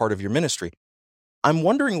call it part of your ministry. I'm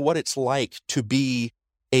wondering what it's like to be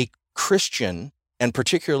a Christian, and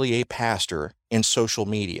particularly a pastor, in social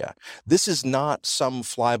media. This is not some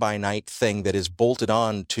fly-by-night thing that is bolted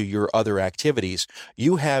on to your other activities.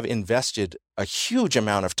 You have invested a huge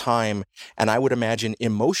amount of time, and I would imagine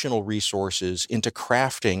emotional resources, into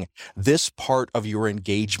crafting this part of your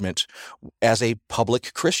engagement as a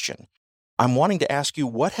public Christian. I'm wanting to ask you,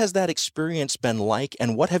 what has that experience been like,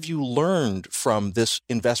 and what have you learned from this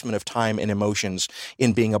investment of time and emotions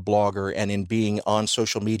in being a blogger and in being on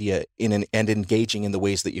social media and engaging in the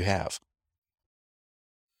ways that you have?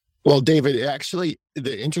 Well, David, actually,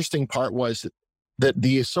 the interesting part was that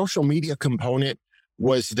the social media component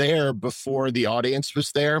was there before the audience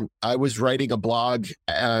was there. I was writing a blog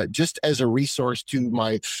just as a resource to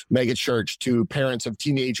my megachurch, to parents of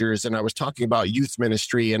teenagers, and I was talking about youth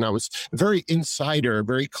ministry, and I was very insider,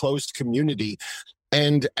 very closed community.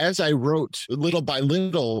 And as I wrote, little by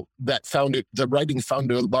little, the writing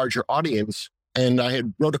found a larger audience. And I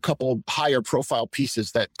had wrote a couple higher profile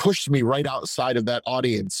pieces that pushed me right outside of that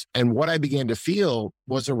audience. And what I began to feel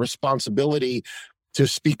was a responsibility to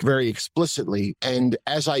speak very explicitly. And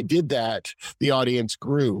as I did that, the audience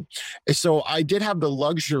grew. And so I did have the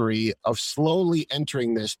luxury of slowly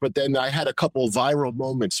entering this, but then I had a couple viral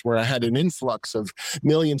moments where I had an influx of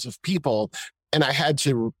millions of people, and I had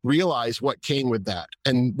to realize what came with that.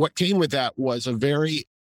 And what came with that was a very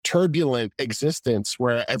turbulent existence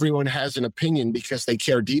where everyone has an opinion because they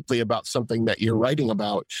care deeply about something that you're writing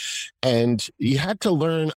about. And you had to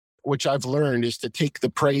learn which I've learned, is to take the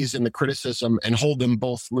praise and the criticism and hold them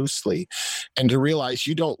both loosely, and to realize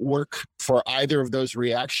you don't work for either of those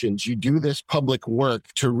reactions. You do this public work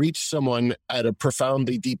to reach someone at a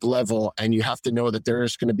profoundly deep level, and you have to know that there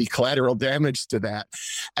is going to be collateral damage to that.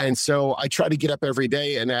 And so I try to get up every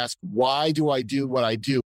day and ask, why do I do what I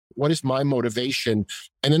do? What is my motivation?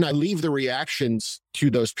 And then I leave the reactions to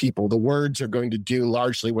those people. The words are going to do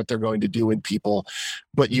largely what they're going to do in people.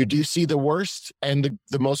 But you do see the worst and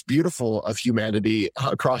the most beautiful of humanity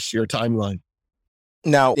across your timeline.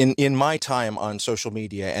 Now, in my time on social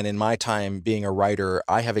media and in my time being a writer,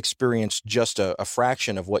 I have experienced just a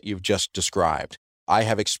fraction of what you've just described. I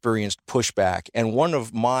have experienced pushback. And one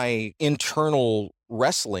of my internal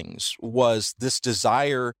wrestlings was this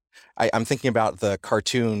desire. I'm thinking about the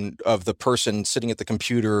cartoon of the person sitting at the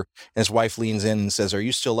computer and his wife leans in and says, "Are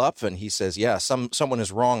you still up?" And he says, "Yeah, someone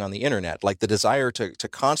is wrong on the internet." Like the desire to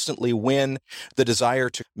constantly win, the desire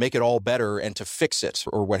to make it all better and to fix it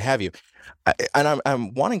or what have you. And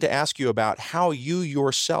I'm wanting to ask you about how you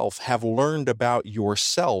yourself have learned about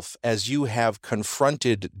yourself as you have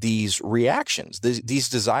confronted these reactions, these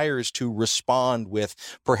desires to respond with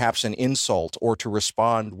perhaps an insult or to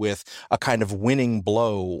respond with a kind of winning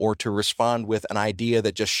blow or to respond with an idea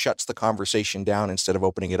that just shuts the conversation down instead of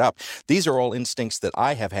opening it up. These are all instincts that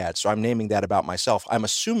I have had, so I'm naming that about myself. I'm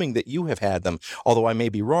assuming that you have had them, although I may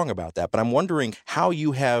be wrong about that. But I'm wondering how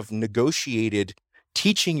you have negotiated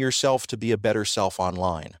teaching yourself to be a better self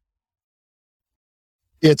online.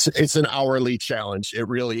 It's an hourly challenge. It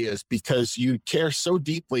really is, because you care so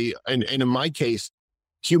deeply. And in my case,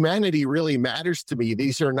 humanity really matters to me.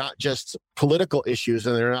 These are not just political issues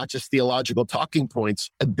and they're not just theological talking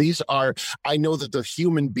points. These are, I know that the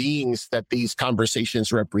human beings that these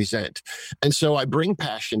conversations represent. And so I bring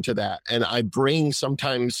passion to that. And I bring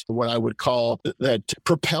sometimes what I would call that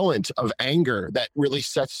propellant of anger that really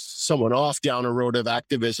sets someone off down a road of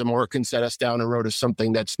activism, or can set us down a road of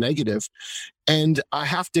something that's negative. And I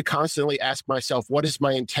have to constantly ask myself, what is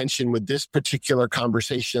my intention with this particular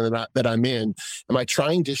conversation that I'm in? Am I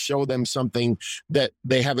trying to show them something that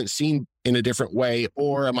they haven't seen in a different way,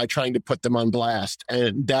 or am I trying to put them on blast?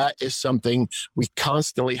 And that is something we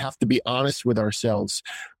constantly have to be honest with ourselves.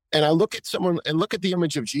 And I look at someone and look at the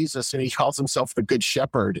image of Jesus, and he calls himself the Good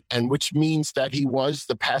Shepherd, and which means that he was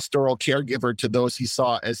the pastoral caregiver to those he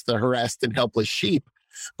saw as the harassed and helpless sheep.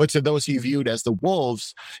 But to those he viewed as the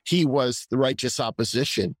wolves, he was the righteous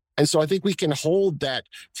opposition. And so I think we can hold that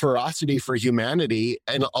ferocity for humanity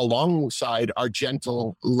and alongside our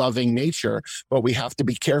gentle, loving nature, but we have to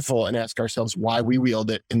be careful and ask ourselves why we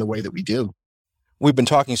wield it in the way that we do. We've been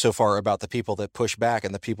talking so far about the people that push back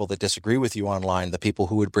and the people that disagree with you online, the people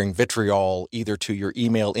who would bring vitriol either to your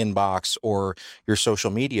email inbox or your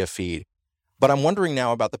social media feed. But I'm wondering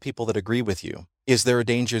now about the people that agree with you. Is there a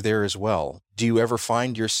danger there as well? Do you ever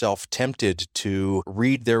find yourself tempted to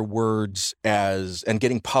read their words and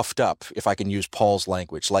getting puffed up, if I can use Paul's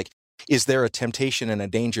language? Like, is there a temptation and a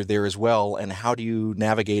danger there as well? And how do you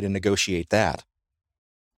navigate and negotiate that?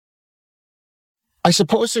 I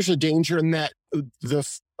suppose there's a danger in that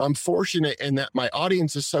I'm fortunate in that my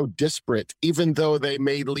audience is so disparate, even though they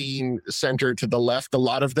may lean center to the left, a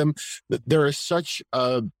lot of them, there is such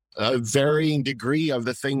a varying degree of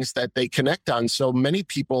the things that they connect on. So many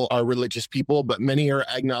people are religious people, but many are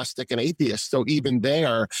agnostic and atheists. So even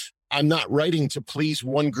there, I'm not writing to please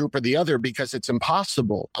one group or the other because it's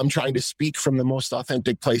impossible. I'm trying to speak from the most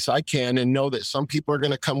authentic place I can and know that some people are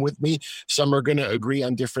going to come with me. Some are going to agree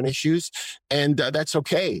on different issues. And that's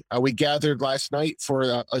okay. We gathered last night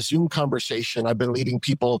for a Zoom conversation. I've been leading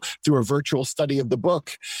people through a virtual study of the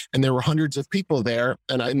book, and there were hundreds of people there.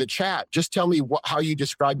 And in the chat, just tell me how you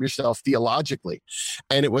describe yourself theologically.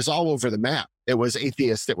 And it was all over the map. It was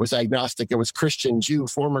atheist, it was agnostic, it was Christian, Jew,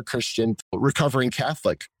 former Christian, recovering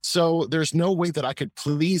Catholic. So there's no way that I could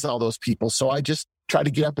please all those people. So I just try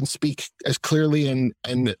to get up and speak as clearly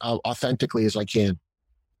and authentically as I can.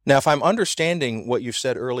 Now, if I'm understanding what you've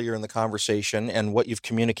said earlier in the conversation and what you've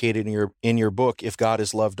communicated in your book, If God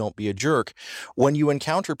is Love, Don't Be a Jerk, when you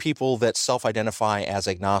encounter people that self-identify as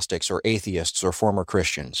agnostics or atheists or former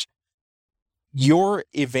Christians, your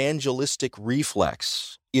evangelistic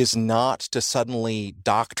reflex is not to suddenly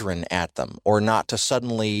doctrine at them or not to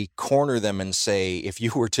suddenly corner them and say, if you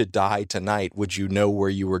were to die tonight, would you know where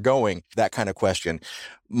you were going? That kind of question.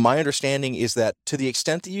 My understanding is that to the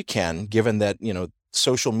extent that you can, given that,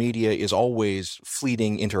 social media is always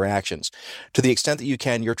fleeting interactions. To the extent that you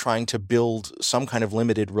can, you're trying to build some kind of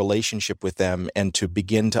limited relationship with them and to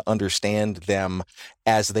begin to understand them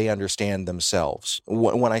as they understand themselves.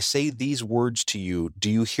 When I say these words to you, do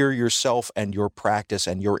you hear yourself and your practice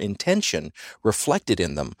and your intention reflected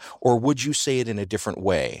in them, or would you say it in a different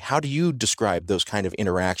way? How do you describe those kind of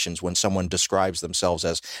interactions when someone describes themselves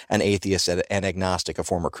as an atheist, an agnostic, a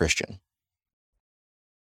former Christian?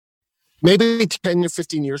 Maybe 10 or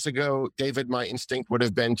 15 years ago, David, my instinct would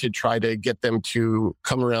have been to try to get them to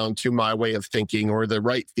come around to my way of thinking or the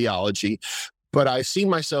right theology. But I've seen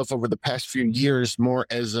myself over the past few years more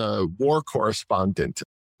as a war correspondent.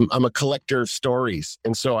 I'm a collector of stories.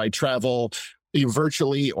 And so I travel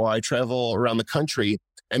virtually or I travel around the country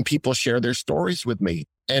and people share their stories with me.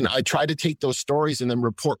 And I try to take those stories and then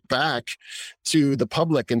report back to the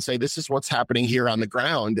public and say, this is what's happening here on the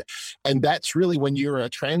ground. And that's really when you're a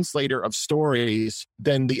translator of stories,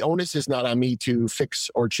 then the onus is not on me to fix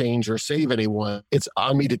or change or save anyone. It's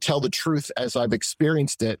on me to tell the truth as I've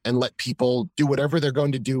experienced it and let people do whatever they're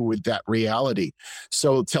going to do with that reality.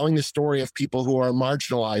 So telling the story of people who are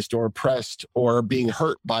marginalized or oppressed or being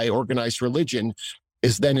hurt by organized religion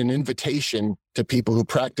is then an invitation to people who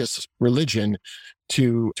practice religion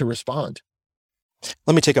to respond.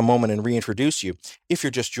 Let me take a moment and reintroduce you. If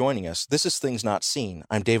you're just joining us, this is Things Not Seen.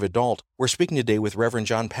 I'm David Dalt. We're speaking today with Reverend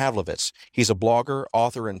John Pavlovitz. He's a blogger,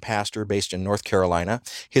 author, and pastor based in North Carolina.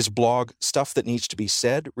 His blog, Stuff That Needs to Be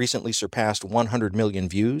Said, recently surpassed 100 million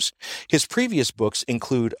views. His previous books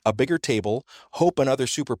include A Bigger Table, Hope and Other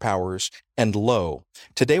Superpowers, and Low.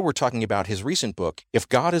 Today we're talking about his recent book, If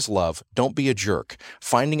God is Love, Don't Be a Jerk,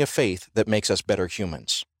 Finding a Faith That Makes Us Better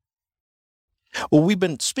Humans. Well, we've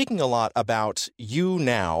been speaking a lot about you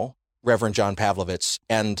now, Reverend John Pavlovitz,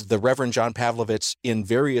 and the Reverend John Pavlovitz in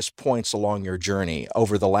various points along your journey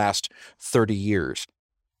over the last 30 years.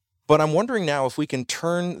 But I'm wondering now if we can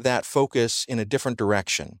turn that focus in a different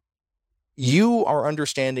direction. You are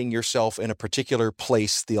understanding yourself in a particular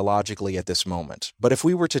place theologically at this moment. But if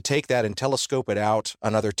we were to take that and telescope it out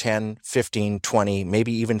another 10, 15, 20,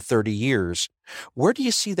 maybe even 30 years, where do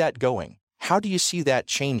you see that going? How do you see that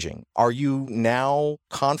changing? Are you now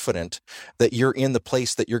confident that you're in the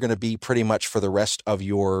place that you're going to be pretty much for the rest of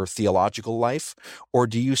your theological life? Or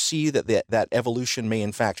do you see that evolution may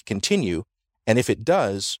in fact continue? And if it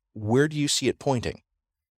does, where do you see it pointing?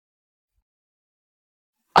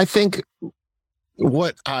 I think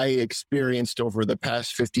what I experienced over the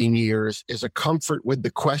past 15 years is a comfort with the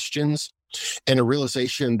questions and a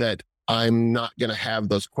realization that I'm not going to have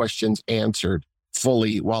those questions answered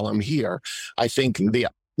fully while I'm here. I think the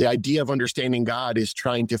idea of understanding God is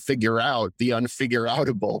trying to figure out the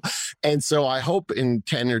unfigure-outable. And so I hope in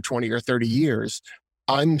 10 or 20 or 30 years,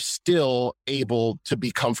 I'm still able to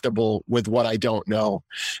be comfortable with what I don't know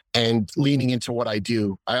and leaning into what I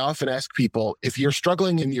do. I often ask people, if you're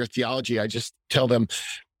struggling in your theology, I just tell them,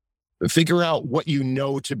 figure out what you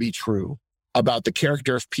know to be true about the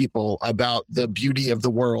character of people, about the beauty of the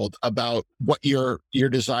world, about what your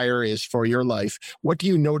desire is for your life. What do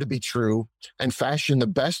you know to be true? And fashion the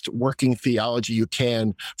best working theology you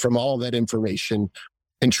can from all that information,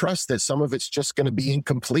 and trust that some of it's just going to be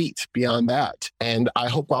incomplete beyond that. And I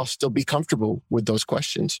hope I'll still be comfortable with those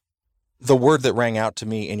questions. The word that rang out to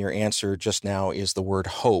me in your answer just now is the word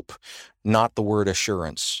hope, not the word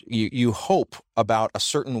assurance. You hope about a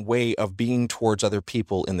certain way of being towards other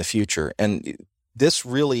people in the future. And this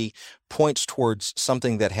really points towards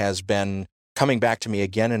something that has been coming back to me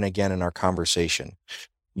again and again in our conversation.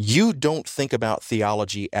 You don't think about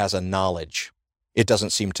theology as a knowledge. It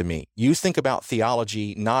doesn't seem to me. You think about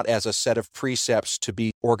theology not as a set of precepts to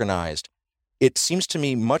be organized. It seems to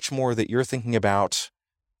me much more that you're thinking about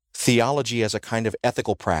theology as a kind of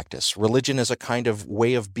ethical practice, religion as a kind of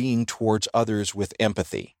way of being towards others with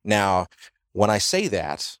empathy. Now, when I say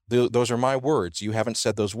that, those are my words. You haven't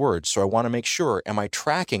said those words, so I want to make sure, am I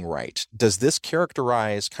tracking right? Does this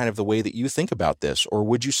characterize kind of the way that you think about this, or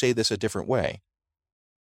would you say this a different way?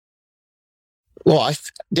 Well,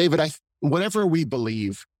 David, whatever we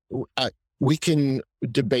believe, we can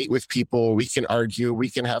debate with people, we can argue, we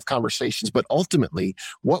can have conversations, but ultimately,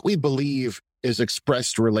 what we believe is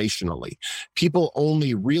expressed relationally. People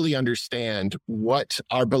only really understand what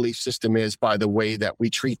our belief system is by the way that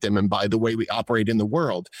we treat them and by the way we operate in the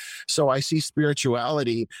world. So I see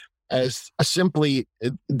spirituality as simply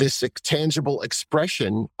this tangible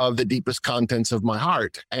expression of the deepest contents of my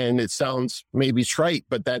heart. And it sounds maybe trite,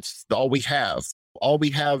 but that's all we have. All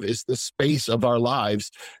we have is the space of our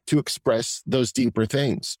lives to express those deeper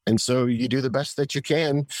things. And so you do the best that you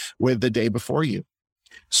can with the day before you.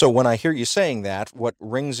 So when I hear you saying that, what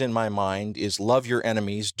rings in my mind is love your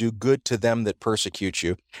enemies, do good to them that persecute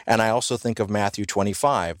you. And I also think of Matthew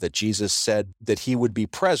 25, that Jesus said that he would be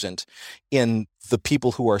present in the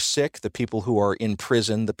people who are sick, the people who are in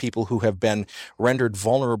prison, the people who have been rendered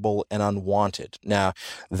vulnerable and unwanted. Now,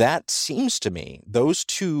 that seems to me, those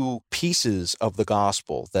two pieces of the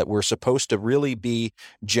gospel, that we're supposed to really be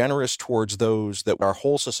generous towards those that our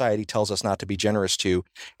whole society tells us not to be generous to,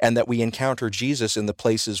 and that we encounter Jesus in the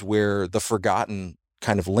places where the forgotten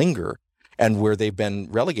kind of linger and where they've been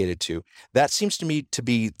relegated to. That seems to me to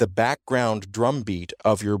be the background drumbeat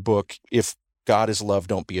of your book, If God is Love,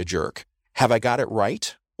 Don't Be a Jerk. Have I got it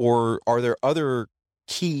right? Or are there other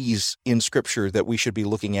keys in Scripture that we should be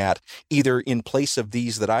looking at, either in place of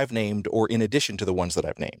these that I've named or in addition to the ones that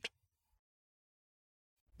I've named?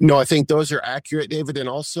 No, I think those are accurate, David. And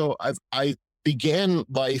also, I began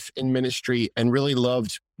life in ministry and really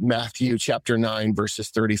loved Matthew chapter 9, verses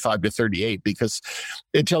 35 to 38, because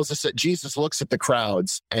it tells us that Jesus looks at the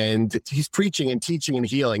crowds and he's preaching and teaching and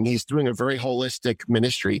healing. He's doing a very holistic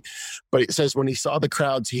ministry. But it says when he saw the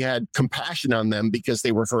crowds, he had compassion on them because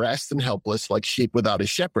they were harassed and helpless like sheep without a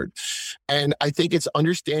shepherd. And I think it's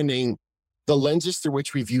understanding the lenses through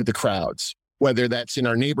which we view the crowds, whether that's in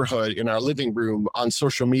our neighborhood, in our living room, on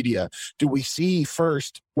social media. Do we see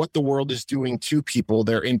first what the world is doing to people,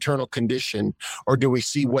 their internal condition, or do we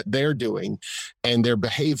see what they're doing and their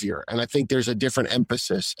behavior? And I think there's a different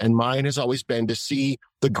emphasis. And mine has always been to see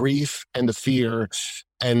the grief and the fear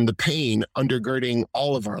and the pain undergirding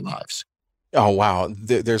all of our lives. Oh, wow.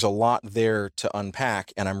 There's a lot there to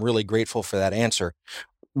unpack, and I'm really grateful for that answer.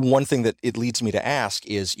 One thing that it leads me to ask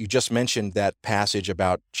is, you just mentioned that passage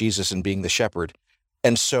about Jesus and being the shepherd.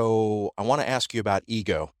 And so I want to ask you about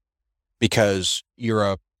ego, because you're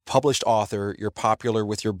a published author, you're popular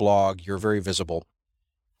with your blog, you're very visible.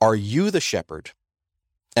 Are you the shepherd?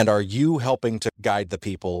 And are you helping to guide the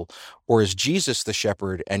people? Or is Jesus the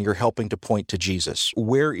shepherd and you're helping to point to Jesus?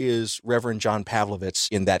 Where is Reverend John Pavlovitz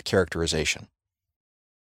in that characterization?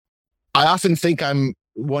 I often think I'm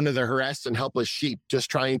one of the harassed and helpless sheep,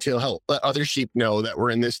 just trying to help let other sheep know that we're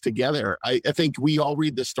in this together. I think we all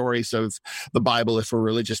read the stories of the Bible if we're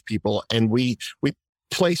religious people, and we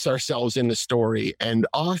place ourselves in the story. And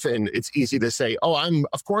often it's easy to say, oh,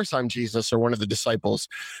 of course I'm Jesus or one of the disciples.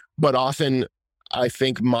 But often I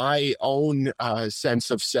think my own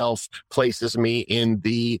sense of self places me in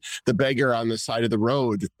the beggar on the side of the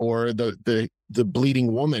road, or the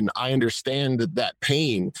bleeding woman. I understand that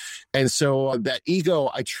pain. And so that ego,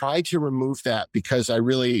 I try to remove that, because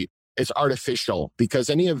it's artificial, because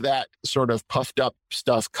any of that sort of puffed up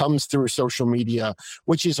stuff comes through social media,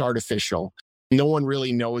 which is artificial. No one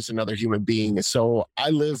really knows another human being. So I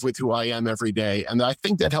live with who I am every day. And I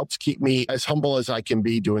think that helps keep me as humble as I can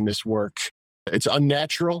be doing this work. It's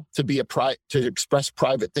unnatural to to express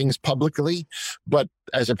private things publicly, but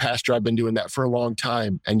as a pastor, I've been doing that for a long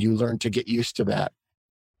time, and you learn to get used to that.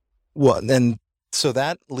 Well, then, so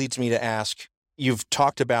that leads me to ask, you've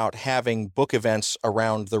talked about having book events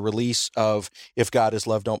around the release of If God is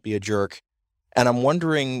Love, Don't Be a Jerk. And I'm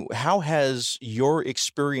wondering, how has your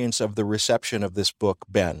experience of the reception of this book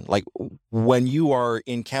been? Like, when you are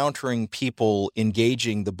encountering people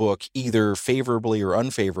engaging the book either favorably or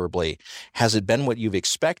unfavorably, has it been what you've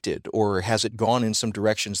expected, or has it gone in some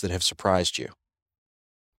directions that have surprised you?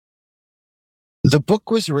 The book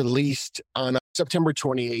was released on September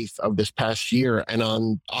 28th of this past year. And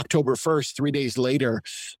on October 1st, 3 days later,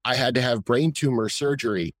 I had to have brain tumor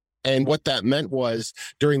surgery. And what that meant was,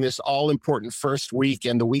 during this all-important first week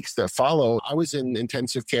and the weeks that follow, I was in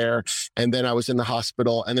intensive care, and then I was in the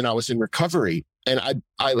hospital, and then I was in recovery. And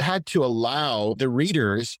I had to allow the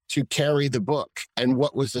readers to carry the book. And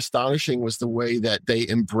what was astonishing was the way that they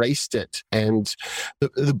embraced it. And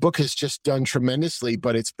the book has just done tremendously,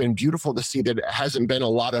 but it's been beautiful to see that it hasn't been a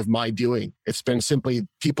lot of my doing. It's been simply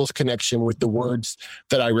people's connection with the words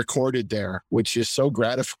that I recorded there, which is so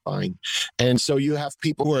gratifying. And so you have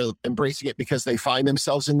people who are embracing it because they find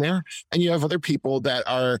themselves in there. And you have other people that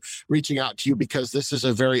are reaching out to you because this is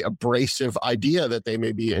a very abrasive idea that they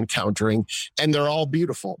may be encountering. And they're all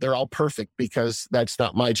beautiful. They're all perfect, because that's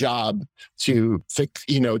not my job to fix,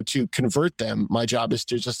 to convert them. My job is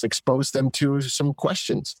to just expose them to some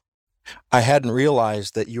questions. I hadn't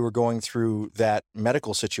realized that you were going through that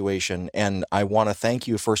medical situation, and I want to thank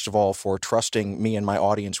you, first of all, for trusting me and my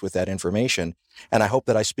audience with that information. And I hope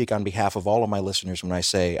that I speak on behalf of all of my listeners when I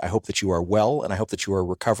say I hope that you are well, and I hope that you are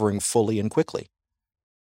recovering fully and quickly.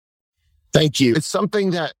 Thank you. It's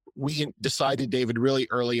something that we decided, David, really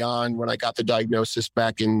early on when I got the diagnosis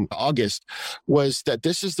back in August, was that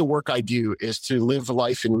this is the work I do, is to live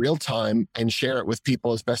life in real time and share it with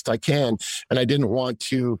people as best I can. And I didn't want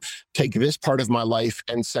to take this part of my life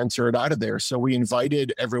and censor it out of there. So we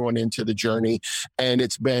invited everyone into the journey, and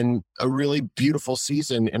it's been a really beautiful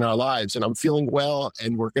season in our lives. And I'm feeling well,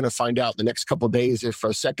 and we're going to find out the next couple of days if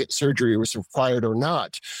a second surgery was required or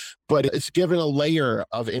not. But it's given a layer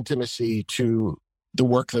of intimacy to the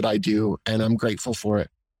work that I do, and I'm grateful for it.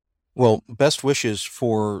 Well, best wishes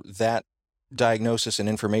for that diagnosis and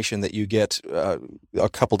information that you get a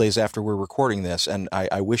couple days after we're recording this. And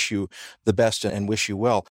I wish you the best and wish you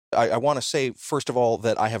well. I want to say, first of all,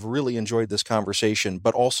 that I have really enjoyed this conversation,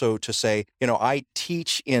 but also to say, I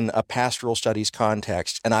teach in a pastoral studies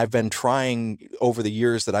context, and I've been trying over the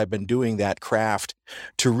years that I've been doing that craft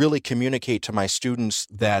to really communicate to my students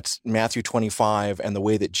that Matthew 25 and the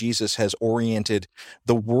way that Jesus has oriented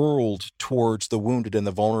the world towards the wounded and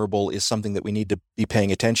the vulnerable is something that we need to be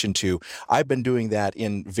paying attention to. I've been doing that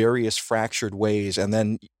in various fractured ways, and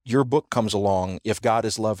then your book comes along, If God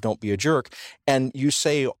is Love, Don't Be a Jerk, and you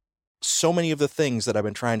say so many of the things that I've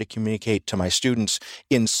been trying to communicate to my students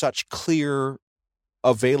in such clear,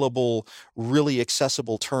 available, really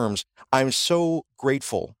accessible terms. I'm so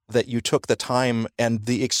grateful that you took the time and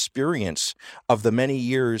the experience of the many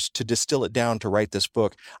years to distill it down to write this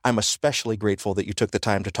book. I'm especially grateful that you took the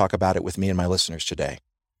time to talk about it with me and my listeners today.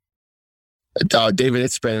 David,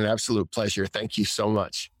 it's been an absolute pleasure. Thank you so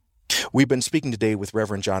much. We've been speaking today with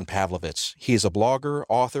Reverend John Pavlovitz. He is a blogger,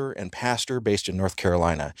 author, and pastor based in North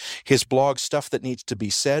Carolina. His blog, Stuff That Needs to Be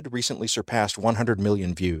Said, recently surpassed 100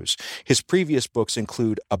 million views. His previous books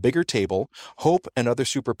include A Bigger Table, Hope and Other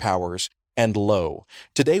Superpowers, and Low.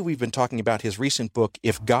 Today we've been talking about his recent book,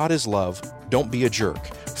 If God is Love, Don't Be a Jerk,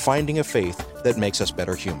 Finding a Faith That Makes Us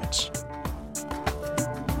Better Humans.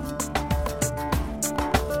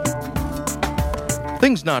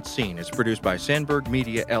 Things Not Seen is produced by Sandberg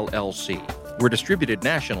Media, LLC. We're distributed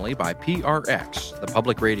nationally by PRX, the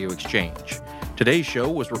Public Radio Exchange. Today's show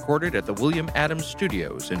was recorded at the William Adams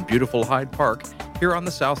Studios in beautiful Hyde Park, here on the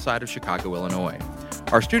south side of Chicago, Illinois.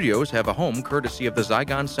 Our studios have a home courtesy of the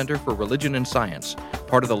Zygon Center for Religion and Science,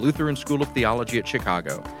 part of the Lutheran School of Theology at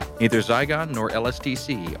Chicago. Neither Zygon nor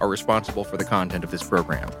LSTC are responsible for the content of this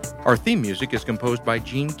program. Our theme music is composed by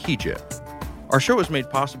Gene Kija. Our show is made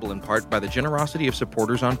possible in part by the generosity of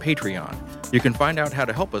supporters on Patreon. You can find out how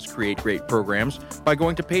to help us create great programs by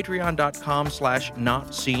going to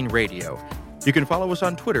patreon.com/NotSeenRadio. You can follow us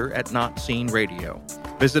on Twitter at NotSeenRadio.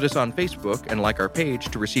 Visit us on Facebook and like our page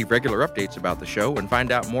to receive regular updates about the show and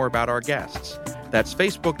find out more about our guests. That's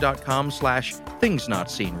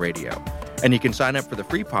facebook.com/ThingsNotSeenRadio. And you can sign up for the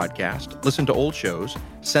free podcast, listen to old shows,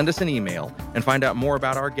 send us an email, and find out more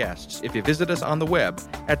about our guests if you visit us on the web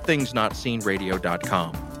at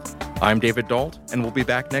ThingsNotSeenRadio.com. I'm David Dalt, and we'll be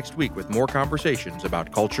back next week with more conversations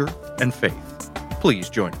about culture and faith. Please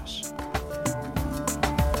join us.